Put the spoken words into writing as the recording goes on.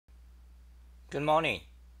Good morning.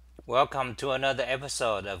 Welcome to another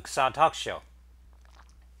episode of XA Talk Show.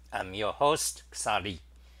 I'm your host, Xah,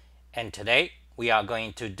 and today we are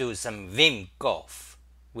going to do some Vim golf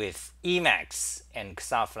with emacs and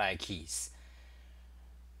xah-fly-keys.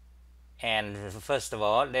 And first of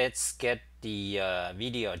all, let's get the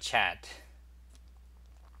video chat.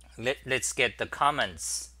 Let's get the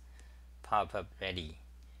comments pop up ready.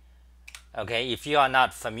 Okay, if you are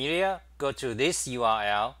not familiar, go to this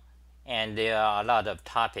URL and there are a lot of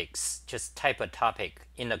topics. Just type a topic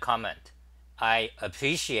in the comment. I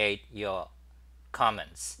appreciate your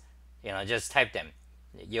comments. Just type them.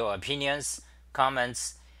 Your opinions,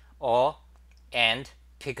 comments, and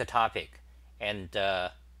pick a topic, and I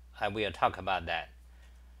will talk about that.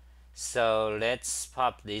 So let's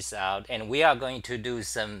pop this out, and we are going to do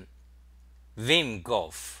some Vim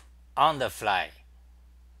golf on the fly,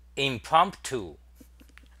 impromptu,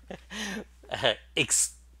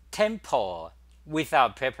 extempore,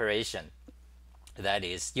 without preparation. That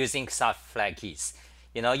is using xah-fly-keys.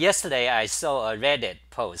 Yesterday I saw a Reddit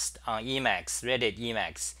post on Reddit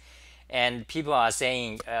Emacs, and people are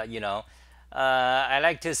saying, I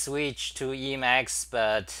like to switch to Emacs,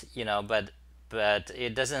 but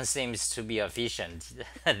it doesn't seem to be efficient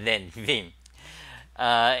than Vim.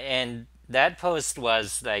 And that post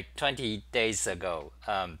was like 20 days ago,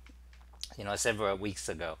 several weeks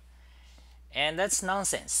ago. And that's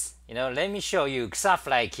nonsense. Let me show you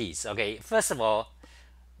xah-fly-keys. Okay, first of all,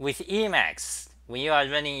 with Emacs, when you are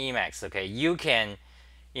running Emacs, okay, you can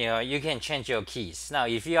change your keys. Now,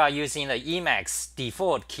 if you are using the Emacs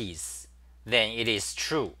default keys, then it is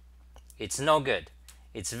true. It's no good.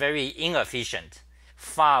 It's very inefficient.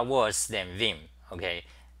 Far worse than Vim. Okay,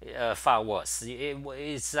 far worse.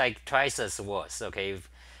 It's like twice as worse. Okay,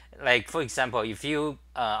 like for example, if you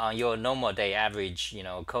on your normal day average,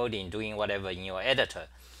 coding, doing whatever in your editor,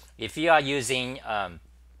 if you are using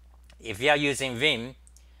Vim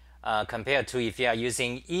compared to if you are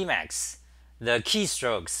using Emacs, the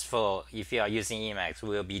keystrokes for if you are using Emacs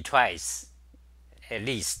will be at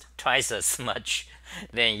least twice as much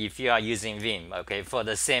than if you are using Vim. Okay, for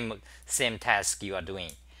the same task you are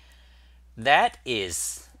doing. That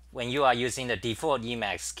is when you are using the default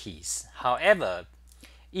Emacs keys. However,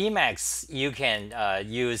 Emacs, you can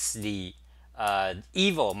use the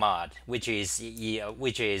Evo mod, which is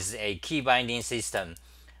a key binding system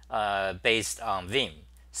based on Vim.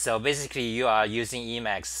 So basically, you are using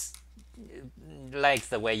Emacs like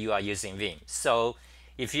the way you are using Vim. So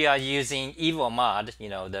if you are using Evo mod,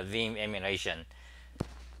 the Vim emulation,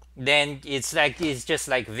 then it's just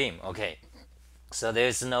like Vim. Okay. So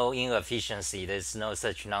there's no inefficiency. There's no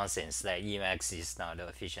such nonsense like Emacs is not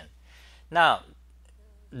efficient. Now,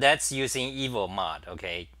 that's using Evo mod.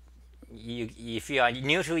 Okay, if you are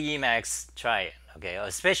new to Emacs, try it. Okay,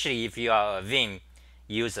 especially if you are a Vim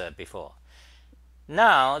user before.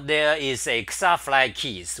 Now there is a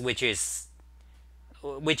xah-fly-keys, which is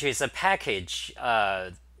a package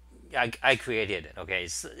I created. Okay,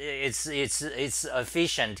 so it's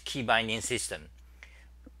efficient key binding system.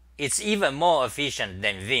 It's even more efficient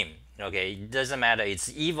than Vim. Okay, it doesn't matter it's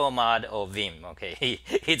Evo mod or Vim. Okay,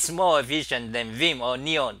 it's more efficient than Vim or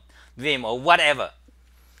Neo Vim or whatever.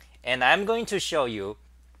 And I'm going to show you.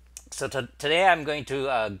 So today I'm going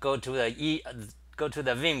to go to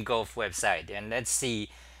the Vim Golf website, and let's see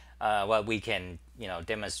what we can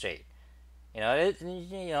demonstrate.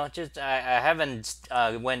 Just I haven't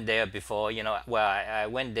went there before. Well, I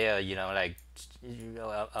went there like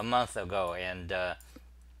a month ago, and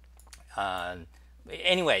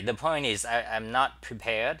anyway, the point is I'm not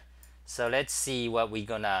prepared. So let's see what we're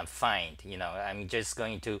gonna find. I'm just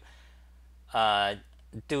going to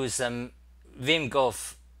do some Vim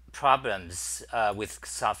Golf problems with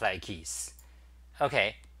xah-fly-keys.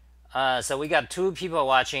 Okay, so we got two people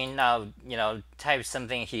watching now. Type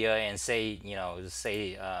something here and say,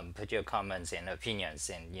 put your comments and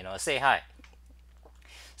opinions, and say hi.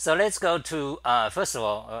 So let's go to first of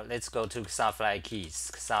all, let's go to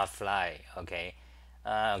xah-fly-keys. Xah-fly, okay.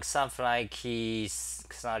 Xah-fly-keys,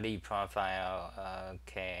 Xah profile,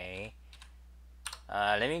 okay.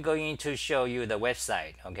 Let me go in to show you the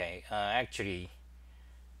website. Okay, actually,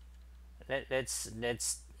 let's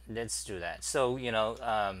do that. So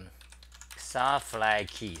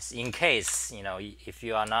xah-fly-keys, in case if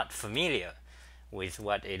you are not familiar with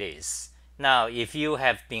what it is. Now, if you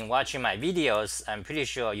have been watching my videos, I'm pretty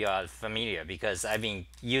sure you are familiar because I've been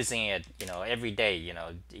using it every day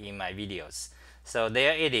in my videos. So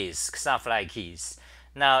there it is, xah-fly-keys.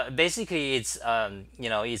 Now basically it's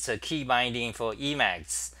it's a key binding for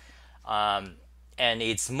Emacs, and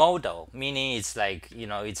it's modal, meaning it's like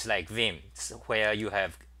it's like Vim, where you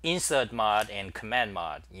have insert mod and command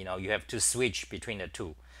mod. You know, you have to switch between the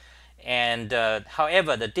two. And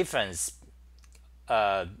however, the difference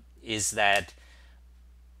is that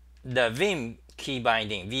the Vim key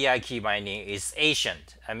binding, VI key binding, is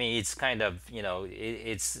ancient. I mean, it's kind of, you know,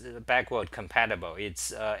 it's backward compatible.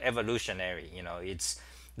 It's evolutionary. You know, it's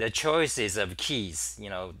the choices of keys, you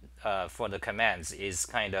know, for the commands is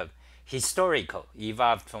kind of historical,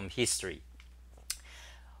 evolved from history.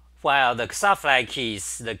 While the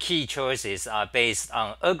xah-fly-keys, the key choices are based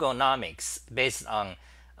on ergonomics, based on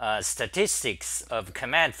statistics of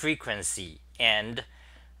command frequency and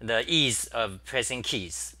the ease of pressing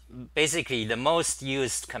keys. Basically, the most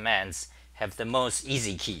used commands have the most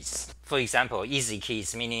easy keys. For example, easy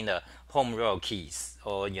keys meaning the home row keys,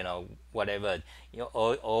 or you know, whatever, you know,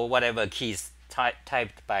 or whatever keys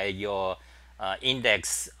typed by your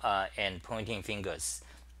index and pointing fingers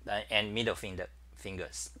and middle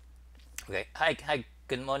fingers. Okay. Hi.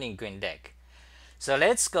 Good morning, Green Deck. So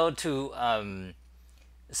let's go to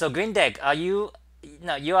so Green Deck. Are you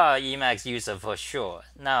now you are an Emacs user for sure.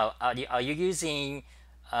 Now, are you using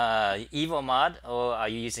Evo mod, or are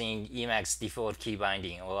you using Emacs default key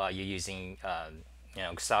binding, or are you using you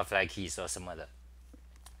know, xah-fly-keys or some other?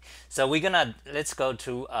 So let's go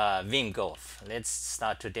to vimgolf. Let's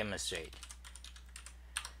start to demonstrate.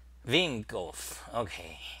 Vimgolf.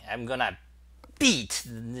 Okay, I'm gonna beat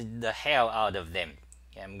the hell out of them.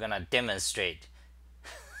 I'm gonna demonstrate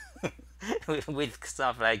with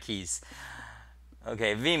xah-fly-keys.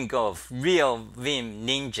 Okay, vimgolf, real Vim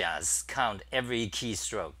ninjas count every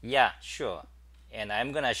keystroke. Yeah, sure. And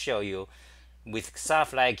I'm gonna show you with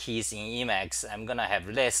xah-fly-keys in Emacs, I'm gonna have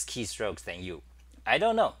less keystrokes than you. I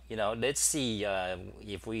don't know, you know, let's see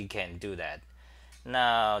if we can do that.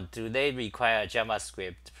 Now, do they require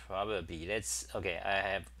JavaScript? Probably. Okay, I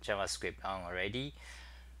have JavaScript on already.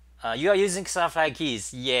 You are using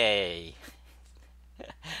xah-fly-keys, yay.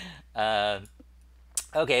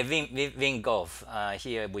 Okay, vimgolf.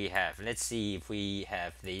 Here we have. Let's see if we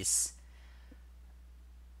have this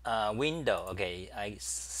window. Okay, I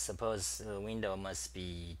suppose the window must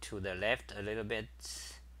be to the left a little bit,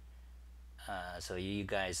 so you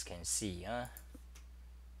guys can see.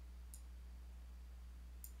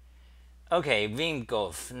 Okay,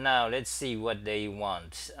 vimgolf. Now let's see what they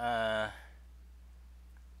want.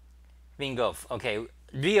 Vimgolf. Okay,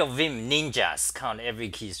 real Vim ninjas count every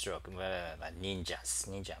keystroke.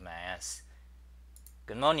 Ninja my ass.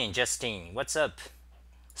 Good morning, Justine. What's up?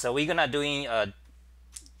 So we're gonna doing a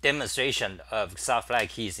demonstration of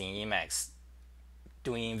xah-fly-keys in Emacs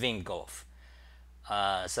doing vimgolf.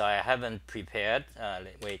 So I haven't prepared.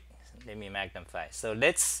 Wait, let me magnify. So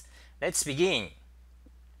let's begin.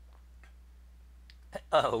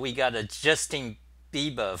 Oh, we got a Justin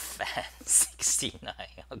Bieber fan 69.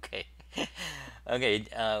 Okay. Okay,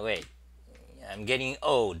 wait. I'm getting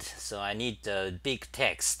old, so I need big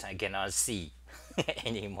text. I cannot see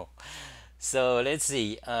anymore. So let's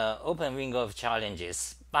see. Open vimgolf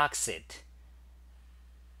challenges. Box it.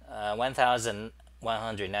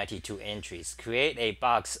 1,192 entries. Create a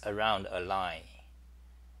box around a line.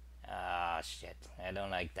 Ah, shit. I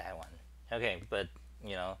don't like that one. Okay, but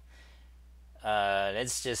you know,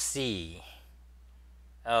 let's just see.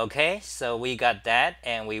 Okay, so we got that,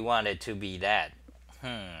 and we want it to be that.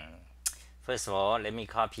 First of all, let me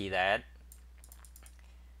copy that.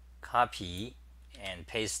 Copy and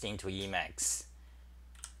paste into Emacs.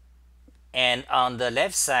 And on the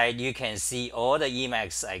left side, you can see all the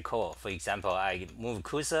Emacs I call. For example, I move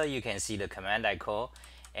cursor, you can see the command I call,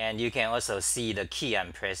 and you can also see the key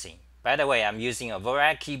I'm pressing. By the way, I'm using a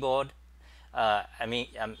Dvorak keyboard.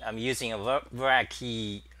 I'm using a Dvorak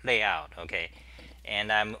key layout. Okay,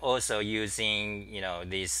 and I'm also using, you know,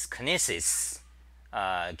 this kinesis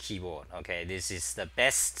keyboard. Okay, this is the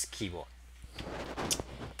best keyboard.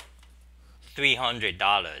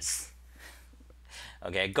 $300.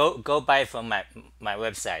 Okay, go buy from my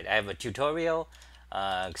website. I have a tutorial.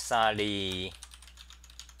 Xah-fly.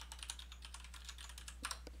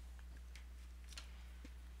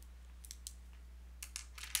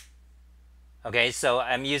 Okay, so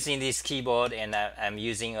I'm using this keyboard, and I'm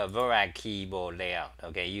using a Dvorak keyboard layout.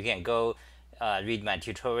 Okay, you can go read my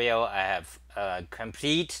tutorial. I have a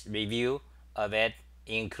complete review of it,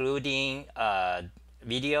 including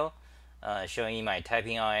video showing my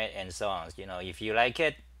typing on it and so on. You know, if you like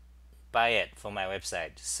it, buy it from my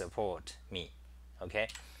website. Support me. Okay.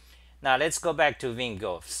 Now let's go back to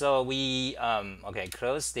vimgolf. So we okay,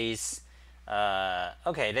 close this.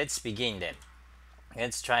 Okay, let's begin then.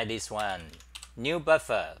 Let's try this one. New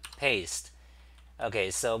buffer, paste.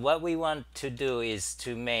 Okay, so what we want to do is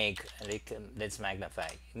to make, let's magnify.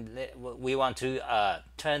 We want to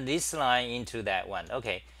turn this line into that one.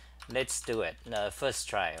 Okay, let's do it. First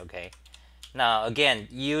try. Okay. Now again,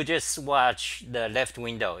 you just watch the left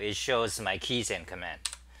window. It shows my keys and command.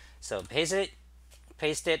 So paste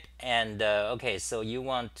it, and okay. So you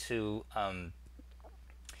want to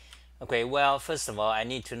okay. Well, first of all, I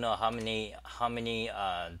need to know how many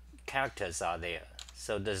characters are there.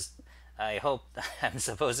 So does I hope I'm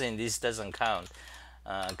supposing this doesn't count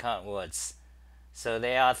words. So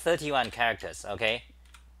there are 31 characters. Okay.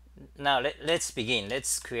 Now let's begin.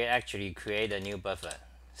 Let's create a new buffer.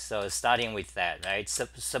 So starting with that, right?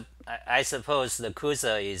 I suppose the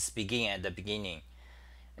cursor is begin at the beginning.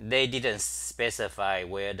 They didn't specify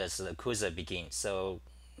where does the cursor begin. So,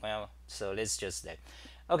 well, so let's just that.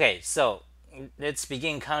 Okay, so let's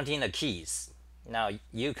begin counting the keys. Now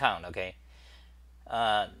you count, okay?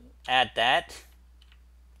 Add that,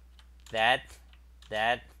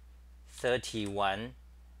 31,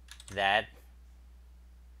 that,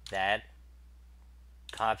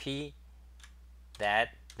 copy, that,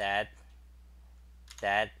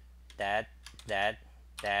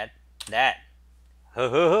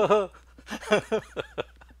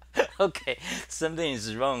 okay, something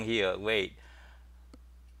is wrong here. Wait.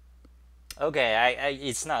 Okay,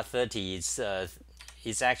 it's not 30. It's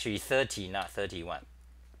actually 30, not 31.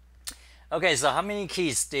 Okay, so how many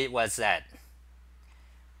keys was that?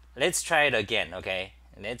 Let's try it again. Okay,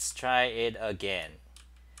 let's try it again.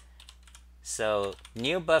 So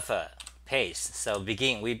new buffer, paste. So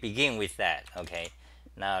we begin with that. Okay,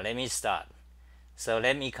 now let me start. So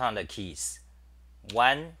let me count the keys.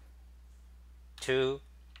 1, 2,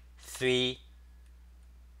 3,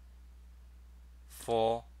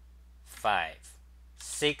 4, 5,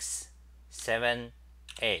 6, 7,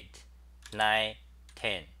 8, 9,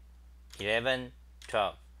 10, 11,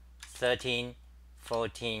 12, 13,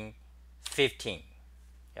 14, 15.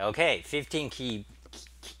 Okay, 15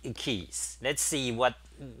 keys. Let's see what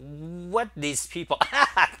these people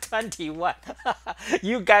 21.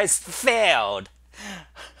 You guys failed.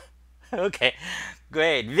 Okay,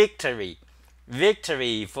 great. Victory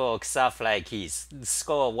for xah-fly-keys.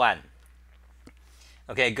 Score 1.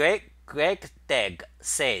 Okay, Greg Deg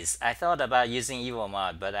says, I thought about using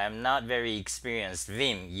EvoMod, but I'm not very experienced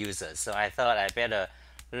Vim user, so I thought I better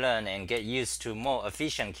learn and get used to more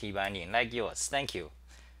efficient key binding like yours. Thank you.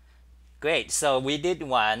 Great, so we did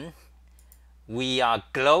one. We are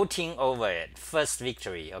gloating over it. First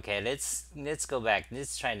victory. Okay, let's go back.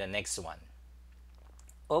 Let's try the next one.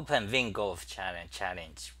 Open vimgolf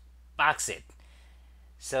challenge. Box it.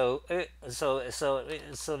 So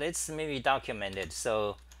let's maybe document it.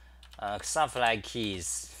 So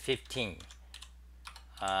xah-fly-keys 15,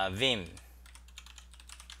 Vim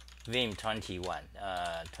 21,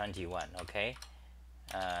 21. Okay,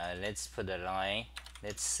 let's put a line.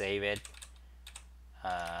 Let's save it.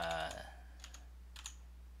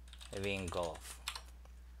 Vimgolf.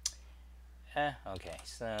 Okay,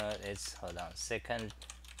 so let's hold on a second.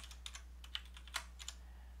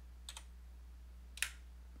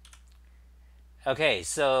 Okay,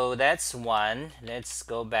 so that's one. Let's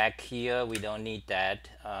go back here. We don't need that.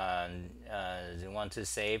 Do you want to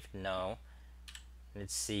save? No.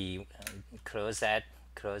 Let's see. Close that.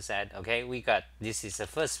 Okay, we got this is the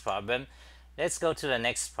first problem. Let's go to the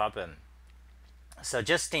next problem. So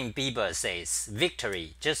Justin Bieber says,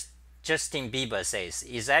 victory. Justin Bieber says,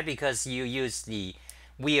 is that because you use the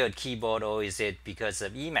weird keyboard or is it because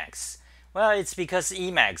of emacs? Well, it's because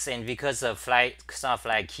emacs and because of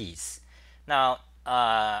xah-fly-keys. Now,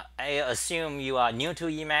 I assume you are new to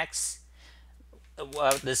emacs.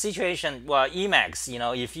 Well, the situation, well, emacs,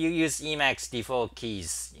 if you use emacs default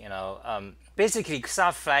keys, basically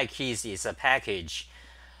xah-fly-keys is a package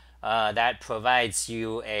that provides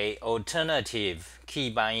you a alternative key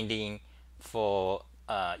binding for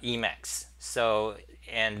emacs. So,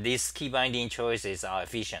 and these key binding choices are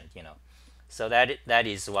efficient, So that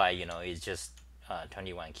is why, it's just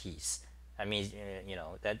 21 keys. I mean,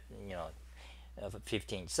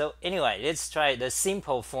 15. So anyway, let's try the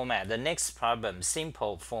simple format. The next problem,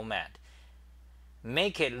 simple format.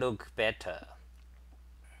 Make it look better.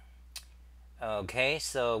 Okay,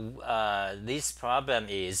 so this problem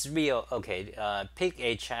is real. Okay, pick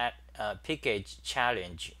a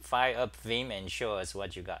challenge. Fire up Vim and show us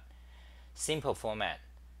what you got. Simple format.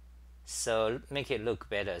 So make it look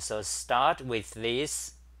better. So start with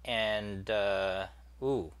this, and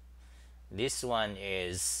this one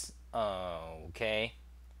is okay.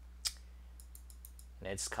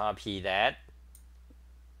 Let's copy that.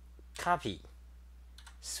 Copy.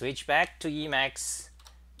 Switch back to Emacs.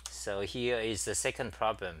 So here is the second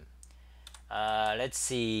problem. Let's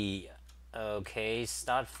see. Okay,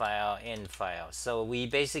 start file, end file. So we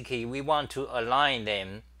basically we want to align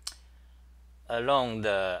them along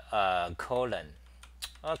the colon.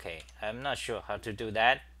 Okay, I'm not sure how to do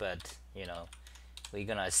that, but we're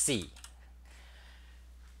gonna see.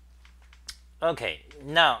 Okay,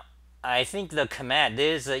 now I think the command,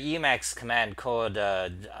 there's a emacs command called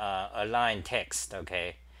align text.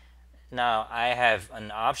 Okay, now I have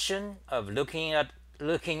an option of looking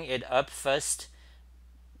it up first,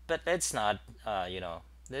 but let's not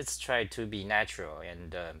let's try to be natural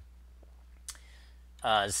and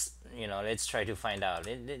let's try to find out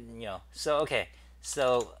so okay,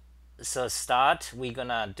 so start, we're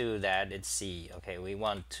gonna do that. Let's see. Okay, we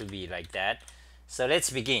want to be like that, so let's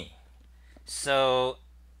begin. So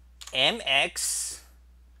mx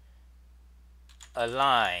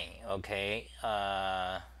align. Okay,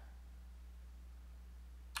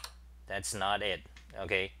 that's not it.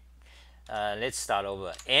 Okay, let's start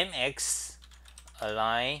over. Mx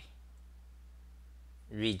align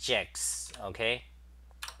rejects. Okay,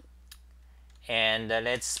 and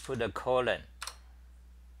let's put a colon.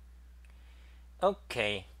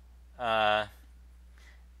 Okay,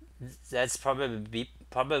 that's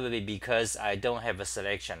probably because I don't have a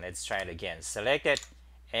selection. Let's try it again. Selected,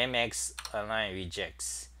 mx align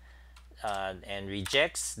rejects, and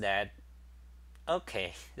rejects that.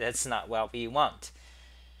 Okay, that's not what we want.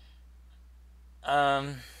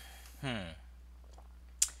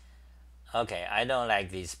 Okay, I don't like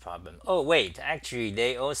this problem. Oh wait, actually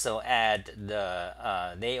they also add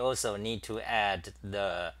the they also need to add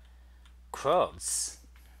the quotes.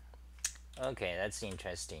 Okay, that's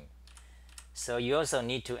interesting. So you also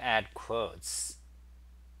need to add quotes.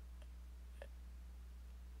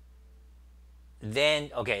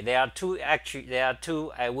 Then okay, there are two,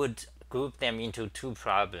 I would group them into two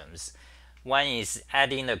problems. One is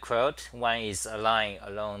adding the quote, one is align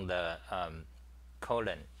along the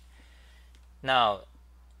colon. Now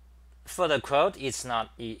for the quote, it's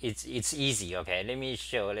easy. Okay, let me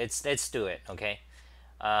show. Let's do it. Okay,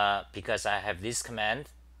 because I have this command.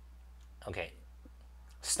 Okay,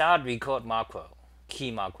 start record macro,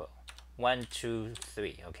 key macro, 1 2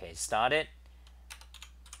 3. Okay, start it.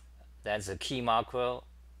 That's a key macro.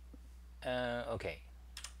 Okay,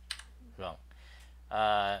 wrong.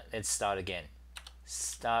 Let's start again.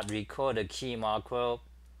 Start record a key macro,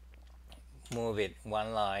 move it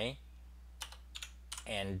one line,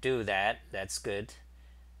 and do that. That's good.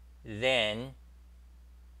 Then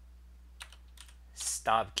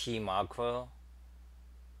stop key macro,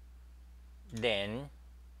 then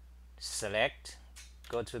select,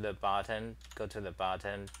 go to the bottom,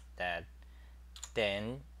 that,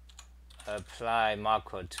 then apply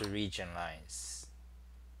macro to region lines.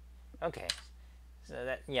 Okay, so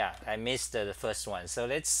that, yeah, I missed the first one. So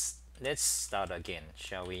let's start again,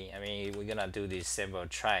 shall we? I mean, we're gonna do this several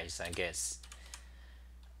tries, I guess.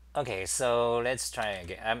 Okay, so let's try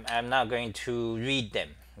again. I'm not going to read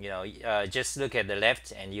them. Just look at the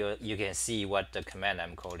left and you can see what the command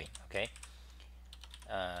I'm calling. Okay,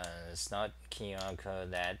 it's not key marker,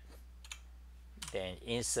 that, then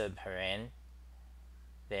insert paren,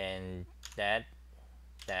 then that,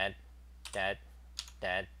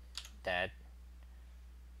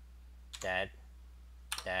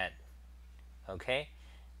 okay,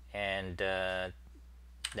 and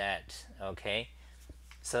that. Okay,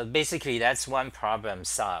 so basically that's one problem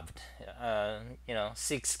solved.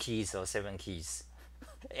 6 keys or 7 keys.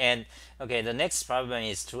 And okay, the next problem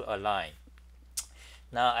is to align.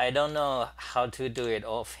 Now I don't know how to do it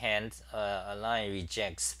offhand. Align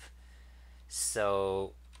rejects,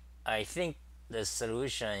 so I think the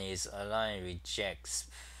solution is align rejects,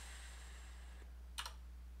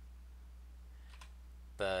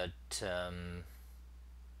 but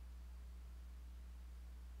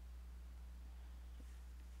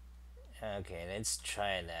okay, let's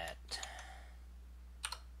try that.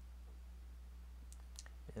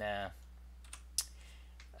 Now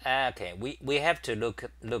okay, we have to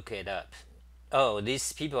look it up. Oh,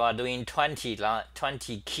 these people are doing 20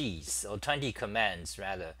 keys or 20 commands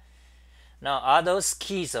rather. Now are those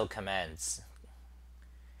keys or commands?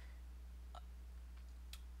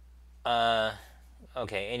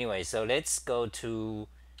 Okay, anyway, so let's go to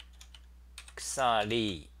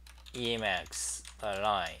xah-fly emacs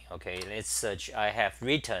align. Okay, let's search. I have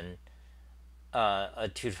written a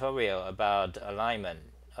tutorial about align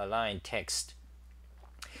text.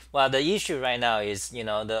 Well, the issue right now is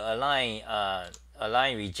the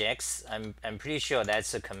align rejects. I'm pretty sure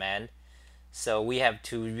that's a command, so we have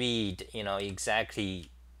to read exactly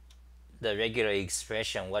the regular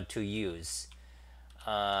expression what to use.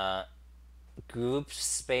 group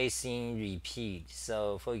spacing repeat.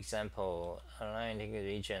 So for example, align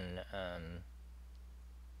region,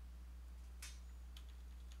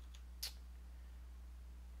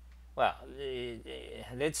 well,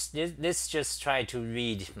 let's just try to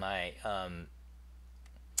read my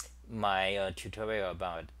tutorial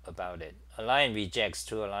about it. Align rejects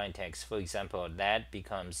to align text. For example, that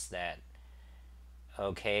becomes that.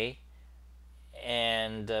 Okay,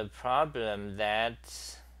 and the problem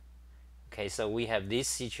that, okay, so we have this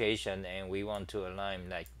situation and we want to align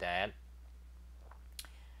like that.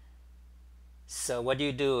 So what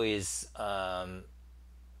you do is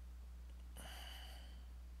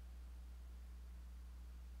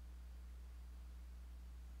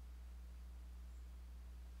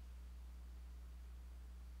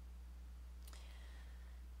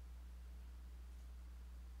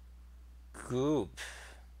group,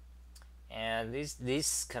 and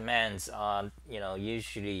these commands are,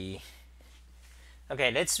 usually,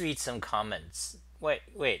 okay, let's read some comments. Wait,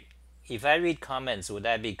 if I read comments, would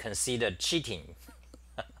that be considered cheating?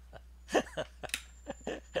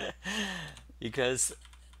 Because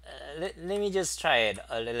let me just try it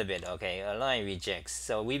a little bit. Okay, align rejects.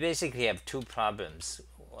 So we basically have two problems.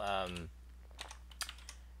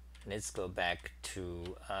 Let's go back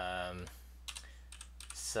to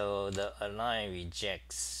so the align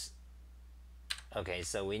rejects. Okay,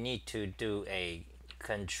 so we need to do a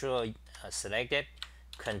control select it,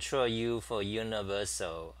 control U for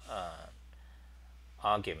universal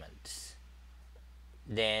argument,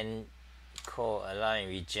 then call align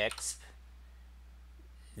rejects,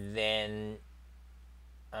 then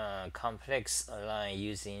complex align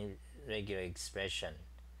using regular expression.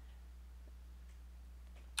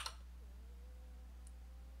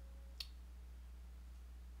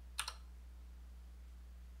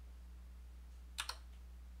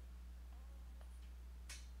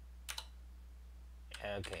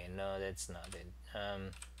 Okay, no, that's not it.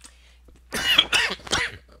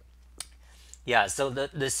 Yeah, so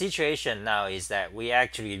the situation now is that we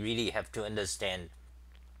actually really have to understand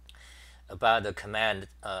about the command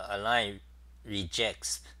align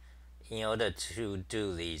rejects in order to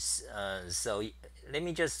do this. So let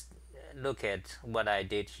me just look at what I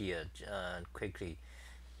did here quickly.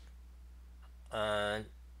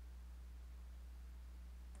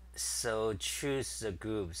 So choose the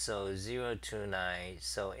group, so 0 to 9,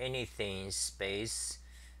 so anything space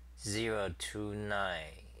 0 to 9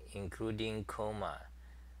 including comma.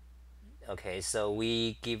 Okay, so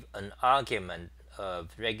we give an argument of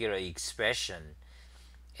regular expression,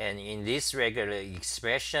 and in this regular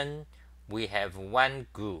expression we have one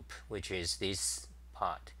group, which is this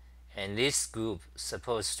part, and this group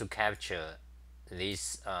supposed to capture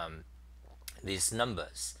these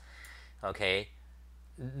numbers. Okay,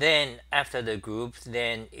 then after the group,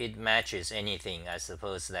 then it matches anything. I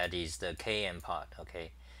suppose that is the kn part.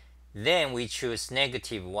 Okay, then we choose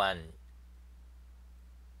 -1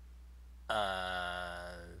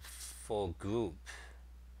 for group.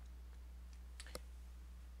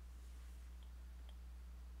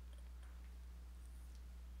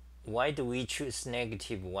 Why do we choose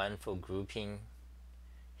 -1 for grouping?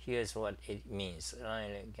 Here's what it means.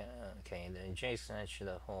 Okay, the injection to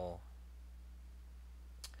the whole.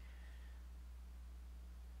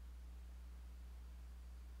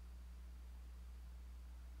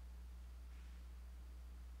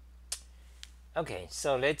 Okay,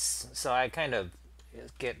 so I kind of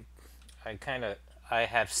get, I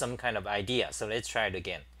have some kind of idea. So let's try it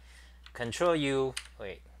again. Control U,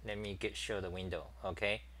 wait, let me show the window.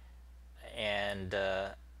 Okay, and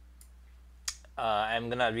I'm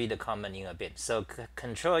gonna read the comment in a bit. So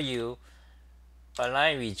Control U,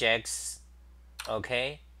 align rejects.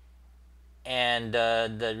 Okay, and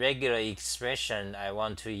the regular expression I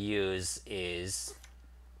want to use is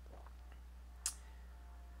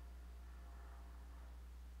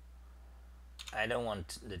I don't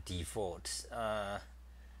want the default.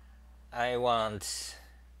 I want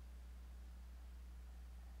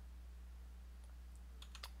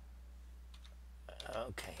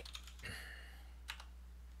okay.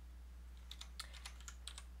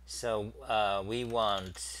 So we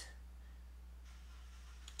want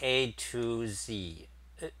A to Z.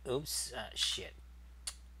 Oops, shit.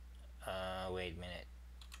 Wait a minute.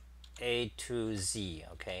 A to Z.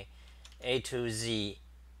 Okay, A to Z,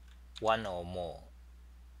 one or more.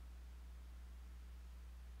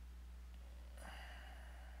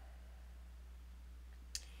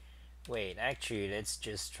 Wait, actually, let's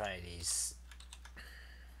just try this.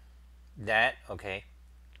 That, okay.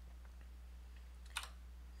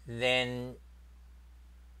 Then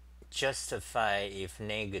justify if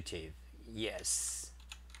negative. Yes.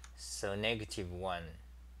 So -1.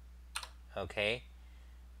 Okay,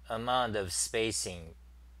 amount of spacing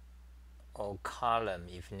or column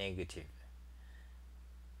if negative.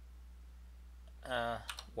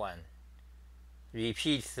 1.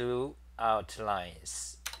 Repeat throughout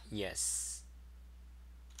lines. Yes.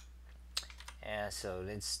 And so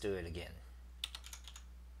let's do it again.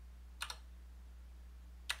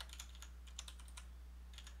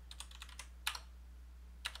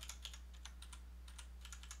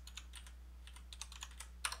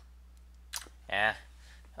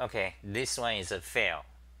 Okay, this one is a fail.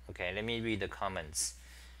 Okay, let me read the comments.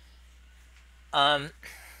 One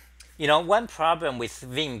problem with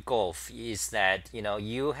vimgolf is that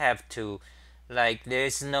you have to, like,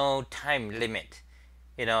 there's no time limit.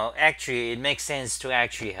 Actually it makes sense to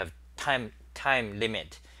actually have time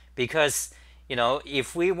limit, because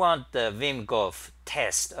if we want the vimgolf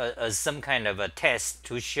test as some kind of a test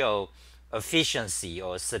to show efficiency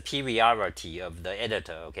or superiority of the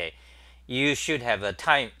editor, okay, you should have a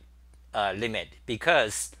time limit,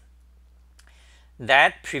 because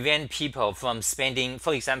that prevent people from spending,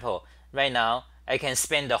 for example, right now I can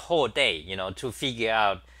spend the whole day to figure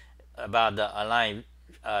out about the align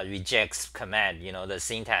rejects command, the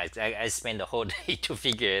syntax. I spend the whole day to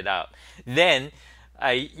figure it out. Then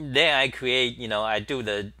I create,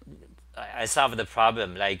 I solve the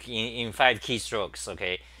problem like in 5 keystrokes.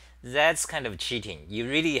 Okay, that's kind of cheating. You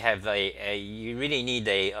really have you really need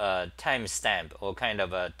a timestamp or kind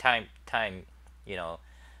of a time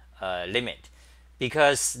limit,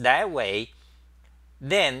 because that way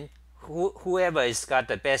then whoever has got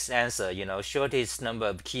the best answer, shortest number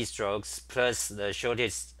of keystrokes plus the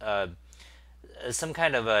shortest some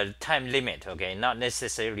kind of a time limit, okay, not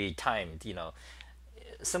necessarily timed,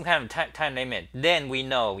 some kind of time limit, then we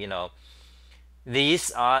know,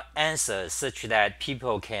 these are answers such that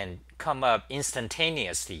people can come up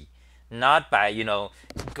instantaneously, not by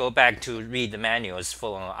go back to read the manuals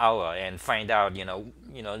for an hour and find out,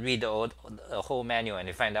 read the whole manual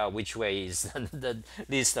and find out which way is the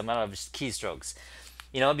least amount of keystrokes,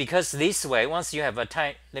 because this way, once you have a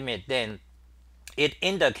time limit, then it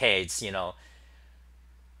indicates,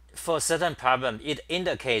 for certain problem, it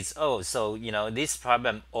indicates, oh, so this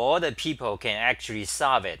problem all the people can actually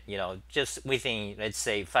solve it, just within, let's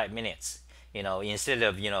say, 5 minutes, instead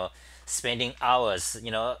of spending hours,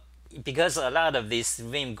 because a lot of these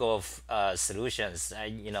vimgolf solutions,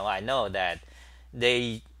 I know that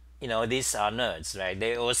they, these are nerds, right?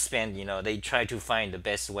 They all spend, they try to find the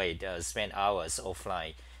best way to spend hours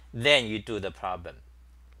offline, then you do the problem.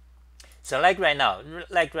 So like right now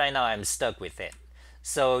I'm stuck with it.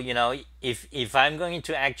 So if I'm going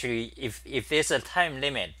to actually, if there's a time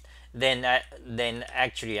limit, then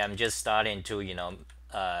actually I'm just starting to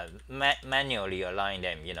manually align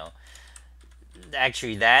them.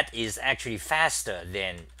 Actually that is actually faster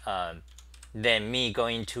than me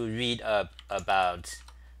going to read up about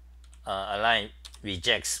align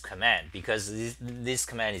rejects command, because this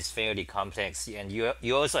command is fairly complex, and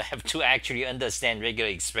you also have to actually understand regular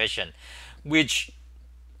expression, which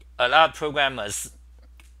a lot of programmers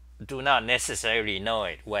do not necessarily know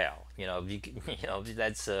it well.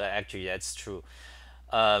 That's actually that's true.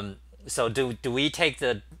 So do we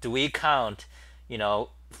count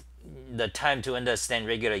the time to understand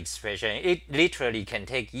regular expression? It literally can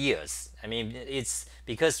take years. I mean, it's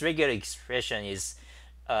because regular expression is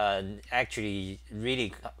actually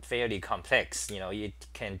really fairly complex. It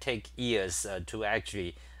can take years to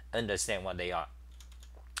actually understand what they are.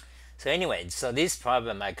 So anyway, so this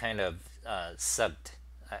problem I kind of sucked,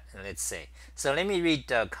 let's say. So let me read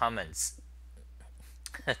the comments.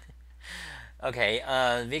 Okay,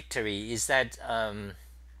 Victory is that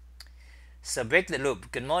so break the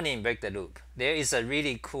loop. Good morning, break the loop. There is a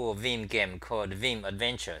really cool Vim game called Vim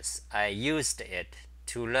Adventures. I used it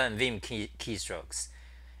to learn Vim keystrokes.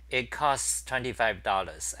 It costs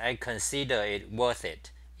 $25. I consider it worth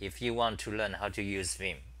it if you want to learn how to use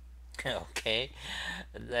Vim. Okay,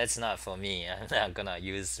 that's not for me. I'm not gonna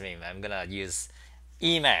use Vim. I'm gonna use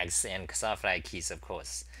emacs and xah-fly-keys, of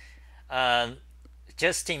course.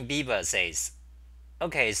 Justin Bieber says,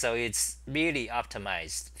 okay, so it's really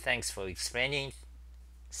optimized. Thanks for explaining.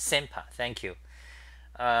 Senpai, thank you.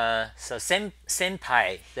 So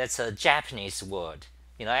senpai, that's a Japanese word.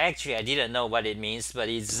 Actually I didn't know what it means, but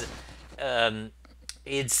it's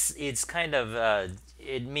kind of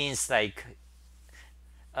it means like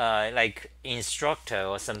instructor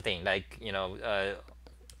or something, like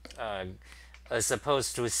as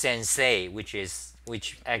opposed to sensei, which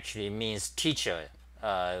actually means teacher,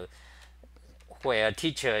 where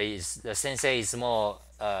teacher is, the sensei is more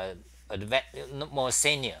more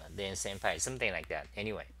senior than senpai, something like that.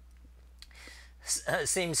 Anyway,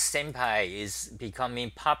 Seems senpai is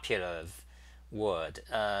becoming popular word.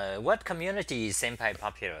 What community is senpai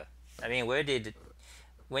popular? I mean, where did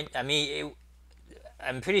when? I mean,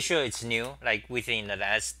 I'm pretty sure it's new, like within the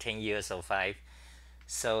last 10 years or five.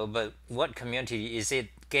 So, but what community is it?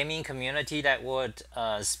 Gaming community that word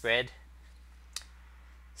spread.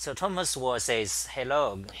 So Thomas Ward says,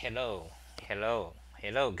 "Hello, hello, hello,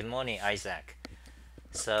 hello. Good morning, Isaac."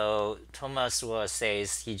 So Thomas Ward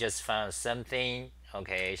says he just found something.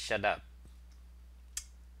 Okay, shut up.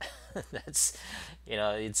 That's,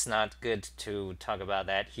 it's not good to talk about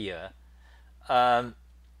that here. Um,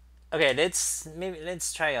 okay,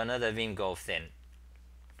 let's try another Vim Golf then.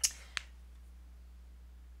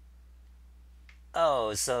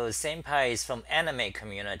 Oh, so senpai is from anime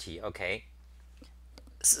community. Okay,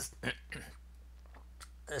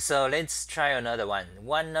 so let's try another one.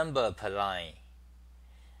 One number per line.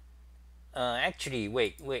 Actually,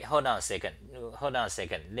 wait, hold on a second. Hold on a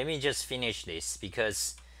second. Let me just finish this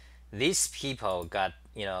because these people got,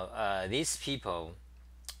 these people,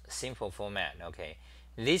 simple format, okay.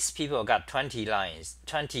 These people got 20 lines,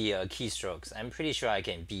 20 keystrokes. I'm pretty sure I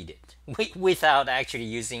can beat it without actually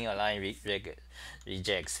using align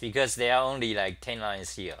rejects because there are only like 10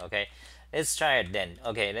 lines here, okay. Let's try it then.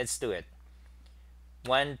 Okay, let's do it.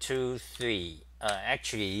 1, 2, 3.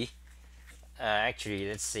 Actually,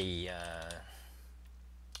 let's see.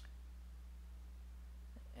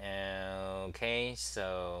 Okay,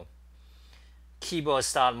 so keyboard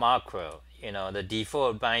start macro, the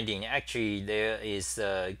default binding. Actually, there is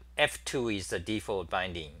F2 is the default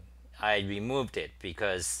binding. I removed it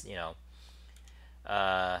because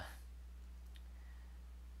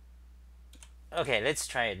okay, let's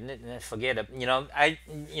try it. Forget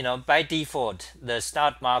it. By default the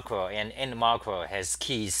start macro and end macro has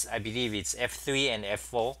keys. I believe it's F3 and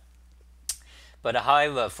F4. But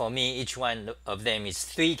however, for me, each one of them is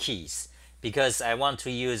 3 keys because I want to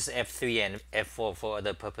use F3 and F4 for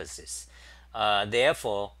other purposes.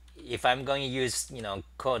 Therefore, if I'm going to use,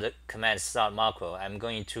 code command start macro, I'm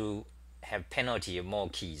going to have penalty of more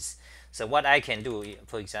keys. So what I can do,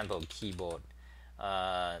 for example, keyboard,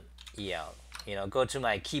 EL, go to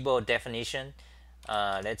my keyboard definition.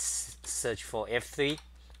 Let's search for F3.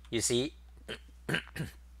 You see,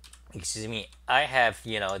 excuse me, I have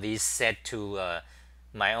these set to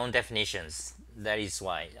my own definitions. That is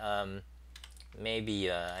why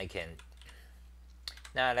maybe I can.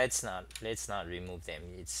 Now let's not remove them.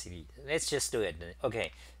 It's silly. Let's just do it.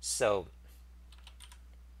 Okay, so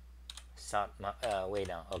start way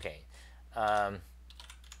down. Okay,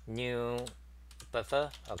 new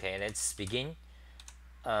buffer. Okay, let's begin.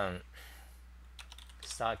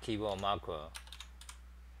 Start keyboard macro.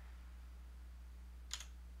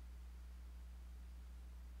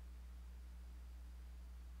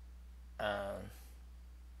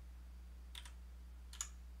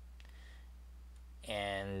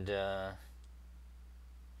 And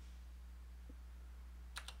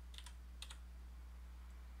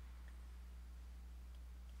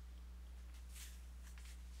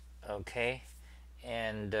okay,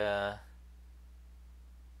 and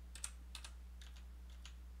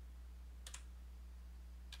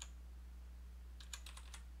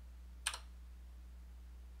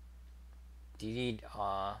delete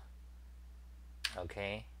R.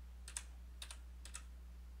 Okay.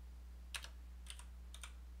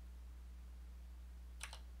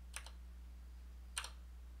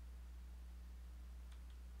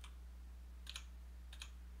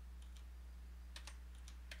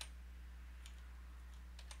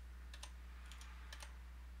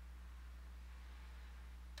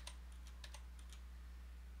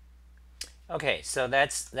 Okay, so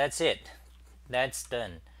that's it. That's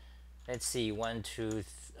done. Let's see, 1, 2,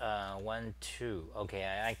 1, 2. Okay,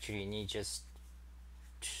 I actually need just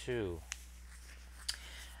 2.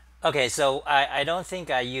 Okay, so I don't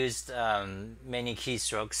think I used many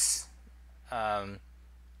keystrokes.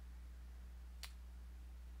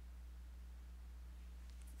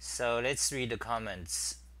 So let's read the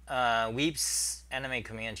comments. Weeps anime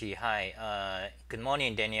community. Hi. Good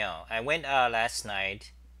morning, Danielle. I went out last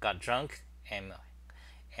night, got drunk, and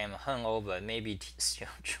am hungover. Maybe still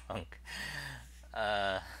drunk.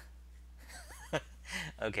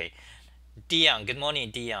 Okay. Dion. Good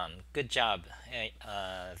morning, Dion. Good job.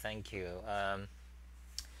 Thank you.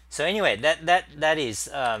 So anyway, that is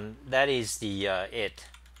the it.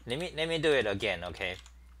 Let me do it again. Okay.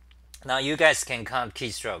 Now you guys can count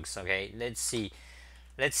keystrokes. Okay. Let's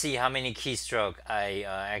see how many keystroke I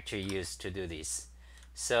actually used to do this.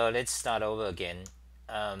 So let's start over again.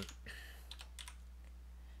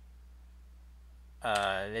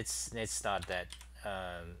 Let's start that.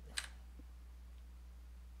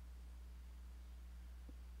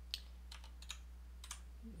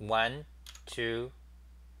 1 2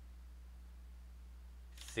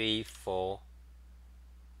 3 4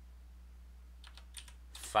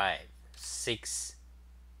 5 6.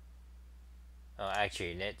 Oh,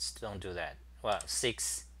 actually, let's don't do that. Well,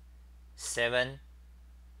 6 7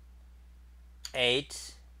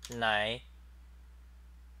 8 9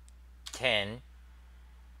 10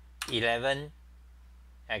 11.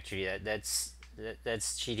 Actually,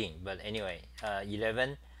 that's cheating, but anyway,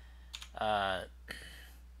 11.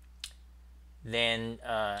 Then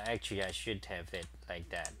actually I should have it like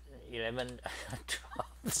that. 11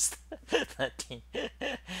 12 13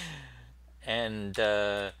 and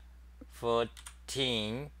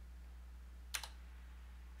 14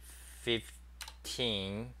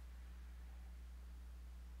 15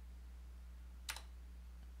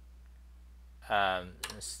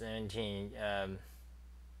 17.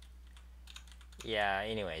 Yeah,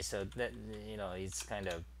 anyway, so that, you know, it's kind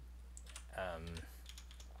of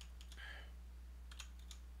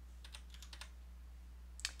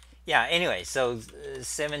yeah, anyway, so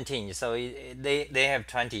 17. So they have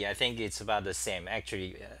 20. I think it's about the same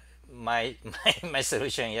actually. My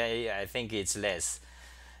solution, yeah, I think it's less.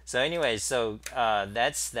 So anyway, so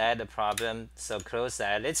that's the problem. So close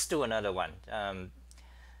that. Let's do another one.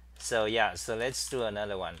 So yeah, so let's do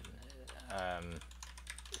another one.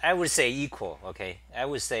 I would say equal. Okay, I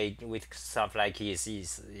would say with xah-fly-keys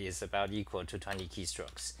is about equal to 20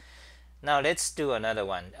 keystrokes. Now let's do another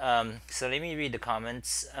one. So let me read the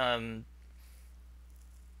comments.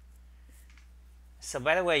 So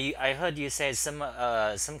by the way, I heard you say some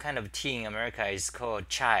kind of tea in America is called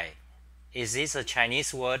chai. Is this a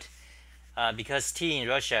Chinese word? Because tea in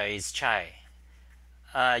Russia is chai.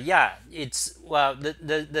 Yeah, it's, well,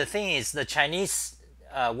 the thing is, the Chinese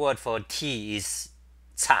word for tea is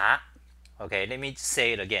cha. Okay, let me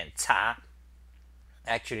say it again, cha.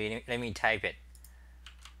 Actually, let me type it.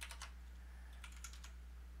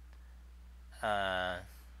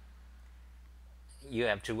 You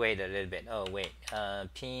have to wait a little bit. Oh wait,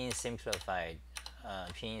 pinyin simplified.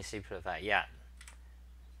 Pinyin simplified. Yeah.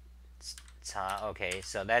 Cha. Okay,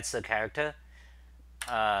 so that's the character.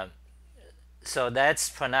 So that's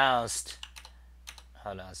pronounced.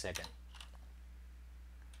 Hold on a second.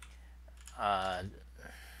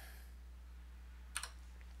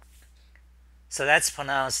 So that's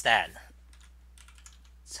pronounced that.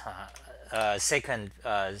 Second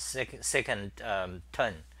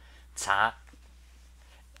turn. Cha.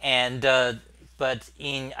 And but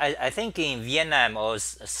in I think in Vietnam or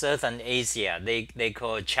Southern Asia they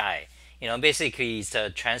call it chai. You know, basically it's a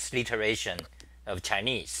transliteration of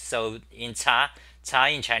Chinese. So in cha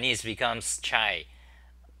in Chinese becomes chai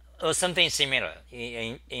or something similar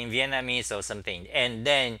in Vietnamese or something, and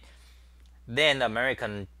then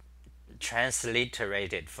American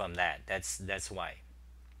transliterated from that. That's why.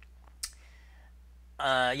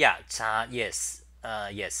 Yeah, cha. Yes.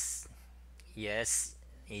 Yes,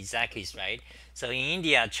 exactly right. So in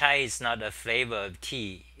India, chai is not a flavor of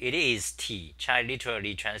tea. It is tea. Chai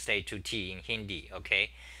literally translates to tea in Hindi.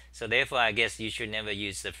 Okay, so therefore, I guess you should never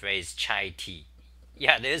use the phrase chai tea.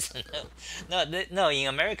 Yeah, there's no. In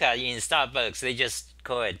America, in Starbucks, they just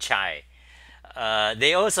call it chai.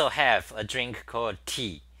 They also have a drink called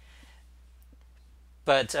tea.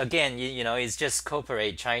 But again, you know, it's just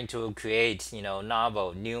corporate trying to create, you know,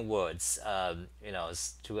 novel new words, you know,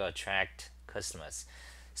 to attract customers.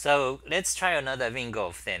 So let's try another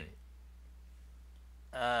vimgolf then.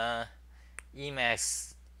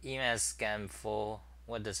 Emacs scan 4.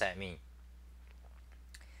 What does that mean?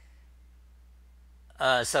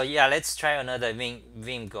 So yeah, let's try another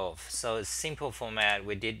vimgolf. So simple format,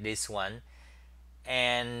 we did this one,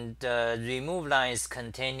 and remove lines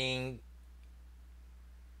containing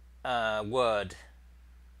word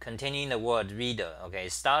containing the word reader. Okay,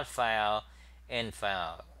 start file, end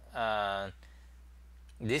file.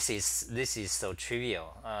 This is so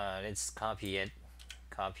trivial. Let's copy it.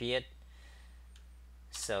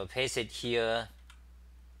 So paste it here.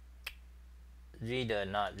 Reader,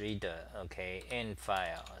 not reader. Okay, end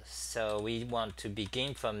file. So we want to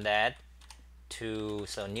begin from that to,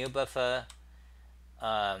 so new buffer.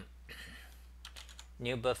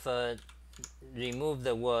 New buffer. Remove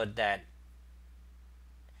the word that.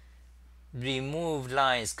 Remove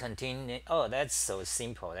lines containing. Oh, that's so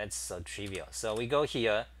simple. That's so trivial. So we go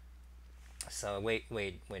here. So wait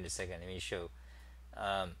a second. Let me show.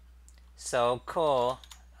 So call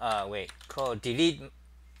delete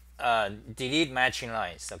matching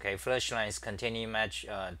lines. Okay, flush lines containing match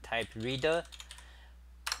type reader.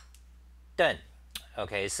 Done.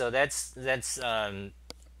 Okay, so that's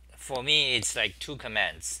for me it's like 2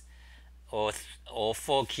 commands or 4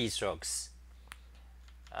 keystrokes.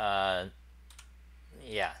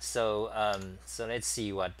 Yeah, so let's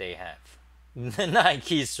see what they have. 9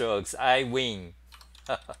 keystrokes, I win.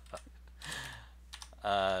 4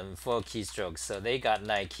 keystrokes, so they got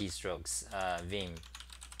 9 keystrokes, Vim.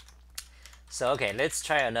 So okay, let's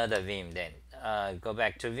try another Vim then. Go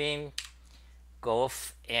back to Vim,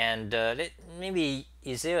 Golf, and maybe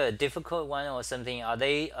is there a difficult one or something? Are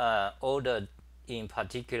they ordered in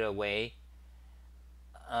particular way?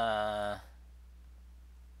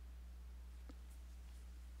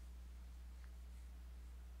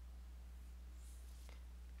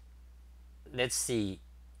 Let's see.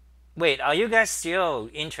 Wait, are you guys still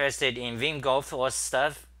interested in Vim Golf or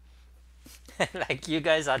stuff? Like you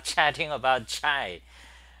guys are chatting about chai.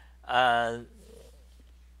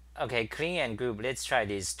 Okay, clean and group. Let's try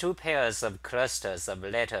this. 2 pairs of clusters of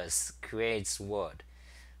letters creates word.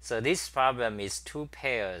 So this problem is 2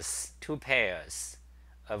 pairs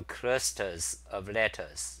of clusters of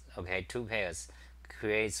letters. Okay, 2 pairs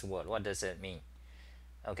creates word. What does it mean?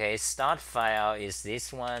 Okay, start file is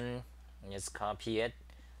this one. Let's copy it.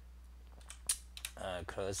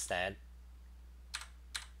 Close that.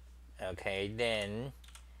 Okay, then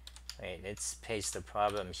wait, let's paste the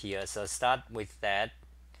problem here. So start with that.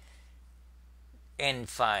 End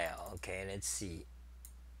file. Okay, let's see.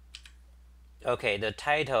 Okay, the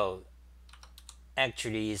title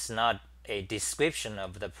actually is not a description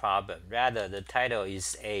of the problem. Rather, the title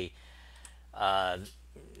is a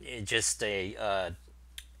just a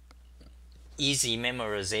easy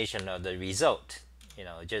memorization of the result. You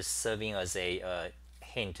know, just serving as a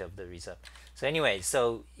hint of the result. So anyway,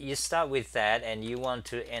 so you start with that, and you want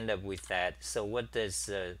to end up with that. So what does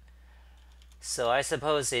so I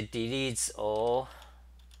suppose it deletes all.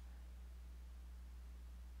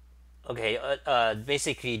 Okay,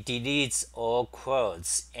 basically deletes all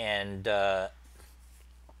quotes and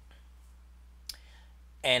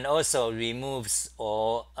also removes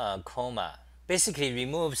all comma. Basically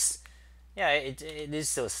removes. Yeah, it is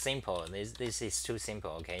so simple. This is too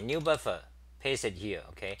simple. Okay, new buffer, paste it here.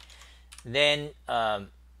 Okay, then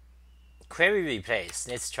query replace.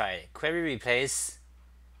 Let's try it. Query replace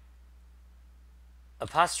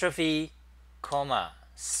apostrophe comma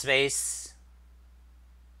space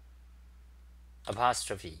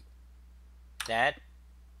apostrophe that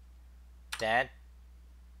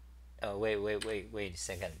oh wait a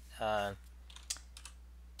second,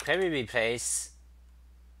 query replace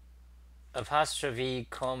apostrophe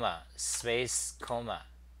comma space comma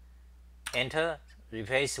enter,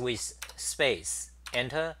 replace with space,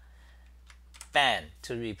 enter, ban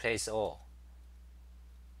to replace all.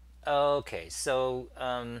 Okay, so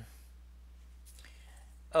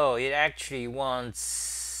oh, it actually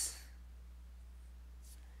wants.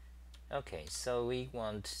 Okay, so we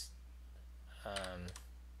want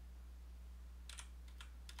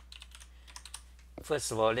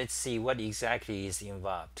first of all, let's see what exactly is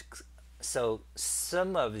involved. So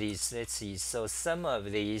some of these, let's see, so some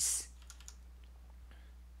of these,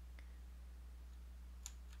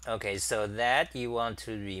 okay, so that you want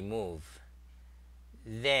to remove,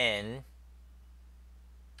 then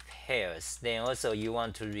pairs, then also you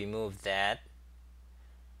want to remove that,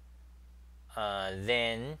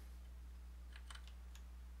 then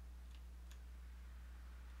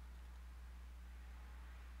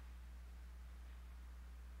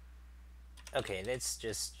okay,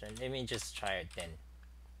 let me just try it then.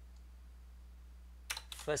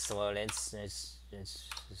 First of all, let's just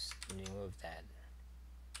remove that.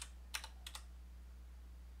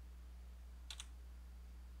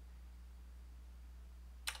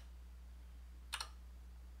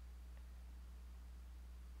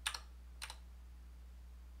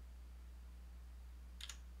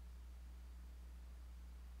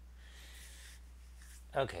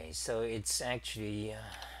 Okay, so it's actually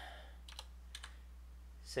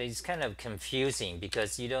so it's kind of confusing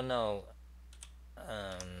because you don't know.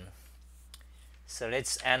 So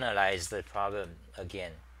let's analyze the problem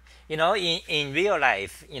again. You know, in real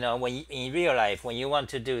life, you know, in real life when you want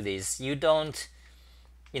to do this, you don't,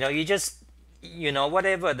 you know, you just, you know,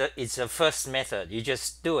 whatever it's the first method, you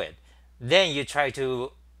just do it. Then you try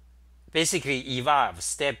to basically evolve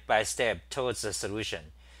step by step towards the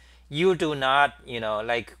solution. You do not, you know,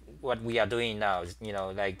 like what we are doing now, you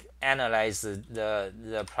know, like analyze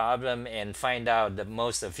the problem and find out the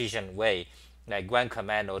most efficient way, like 1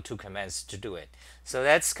 command or 2 commands to do it. So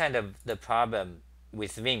that's kind of the problem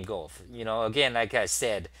with vimgolf. You know, again, like I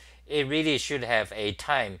said, it really should have a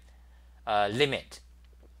time limit.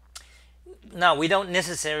 Now, we don't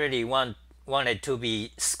necessarily want it to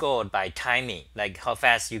be scored by timing, like how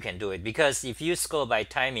fast you can do it, because if you score by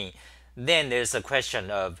timing, then there's a question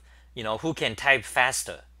of who can type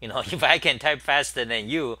faster. If I can type faster than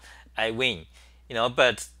you, I win.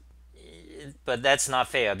 But that's not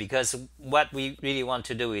fair, because what we really want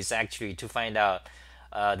to do is actually to find out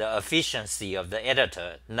the efficiency of the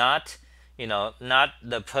editor, not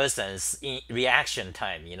the person's reaction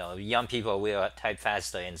time. Young people will type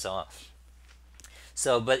faster and so on.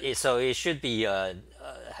 So it should be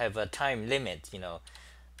have a time limit.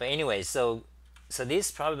 But anyway, so this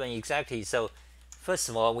problem exactly. So first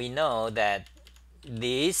of all, we know that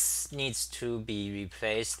this needs to be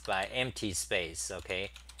replaced by empty space.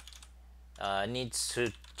 Okay, needs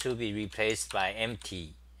to be replaced by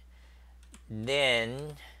empty.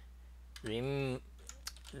 Then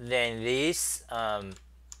then this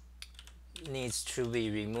needs to be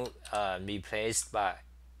replaced by.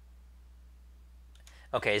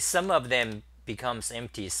 Okay, some of them becomes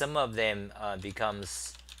empty, some of them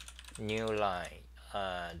becomes new line.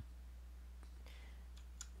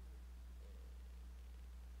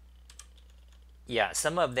 Yeah,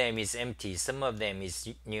 some of them is empty, some of them is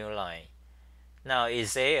new line. Now,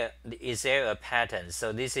 is there a pattern?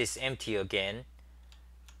 So this is empty again.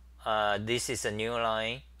 This is a new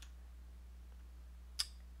line.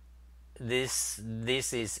 This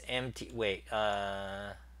is empty. Wait.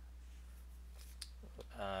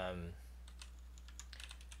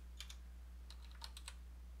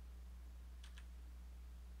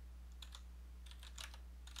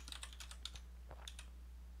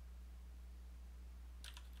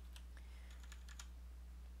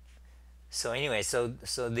 So anyway, so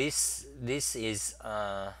this is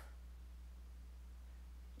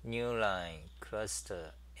new line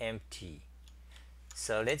cluster empty.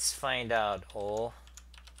 So let's find out all.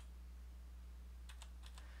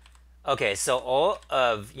 Okay, so all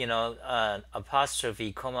of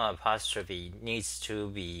apostrophe comma apostrophe needs to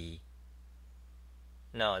be.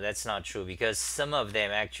 No, that's not true, because some of them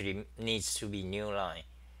actually needs to be new line.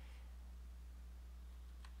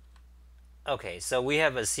 Okay, so we